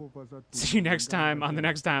 See you next time on the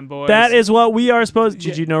next time, boys. That is what we are supposed.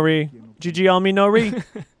 GG no re. GG on me no re.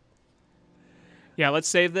 Yeah, let's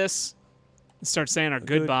save this and start saying our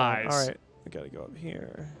goodbyes. All right. I gotta go up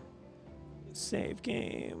here. Save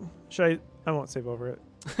game. Should I won't save over it.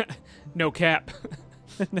 No cap.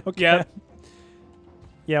 No cap. Yep.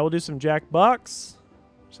 Yeah, we'll do some Jackbox.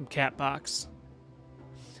 Some cat box.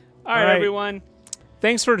 All right, right. everyone.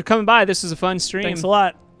 Thanks for coming by. This was a fun stream. Thanks a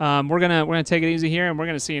lot. We're gonna take it easy here, and we're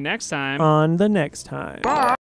gonna see you next time. On the next time.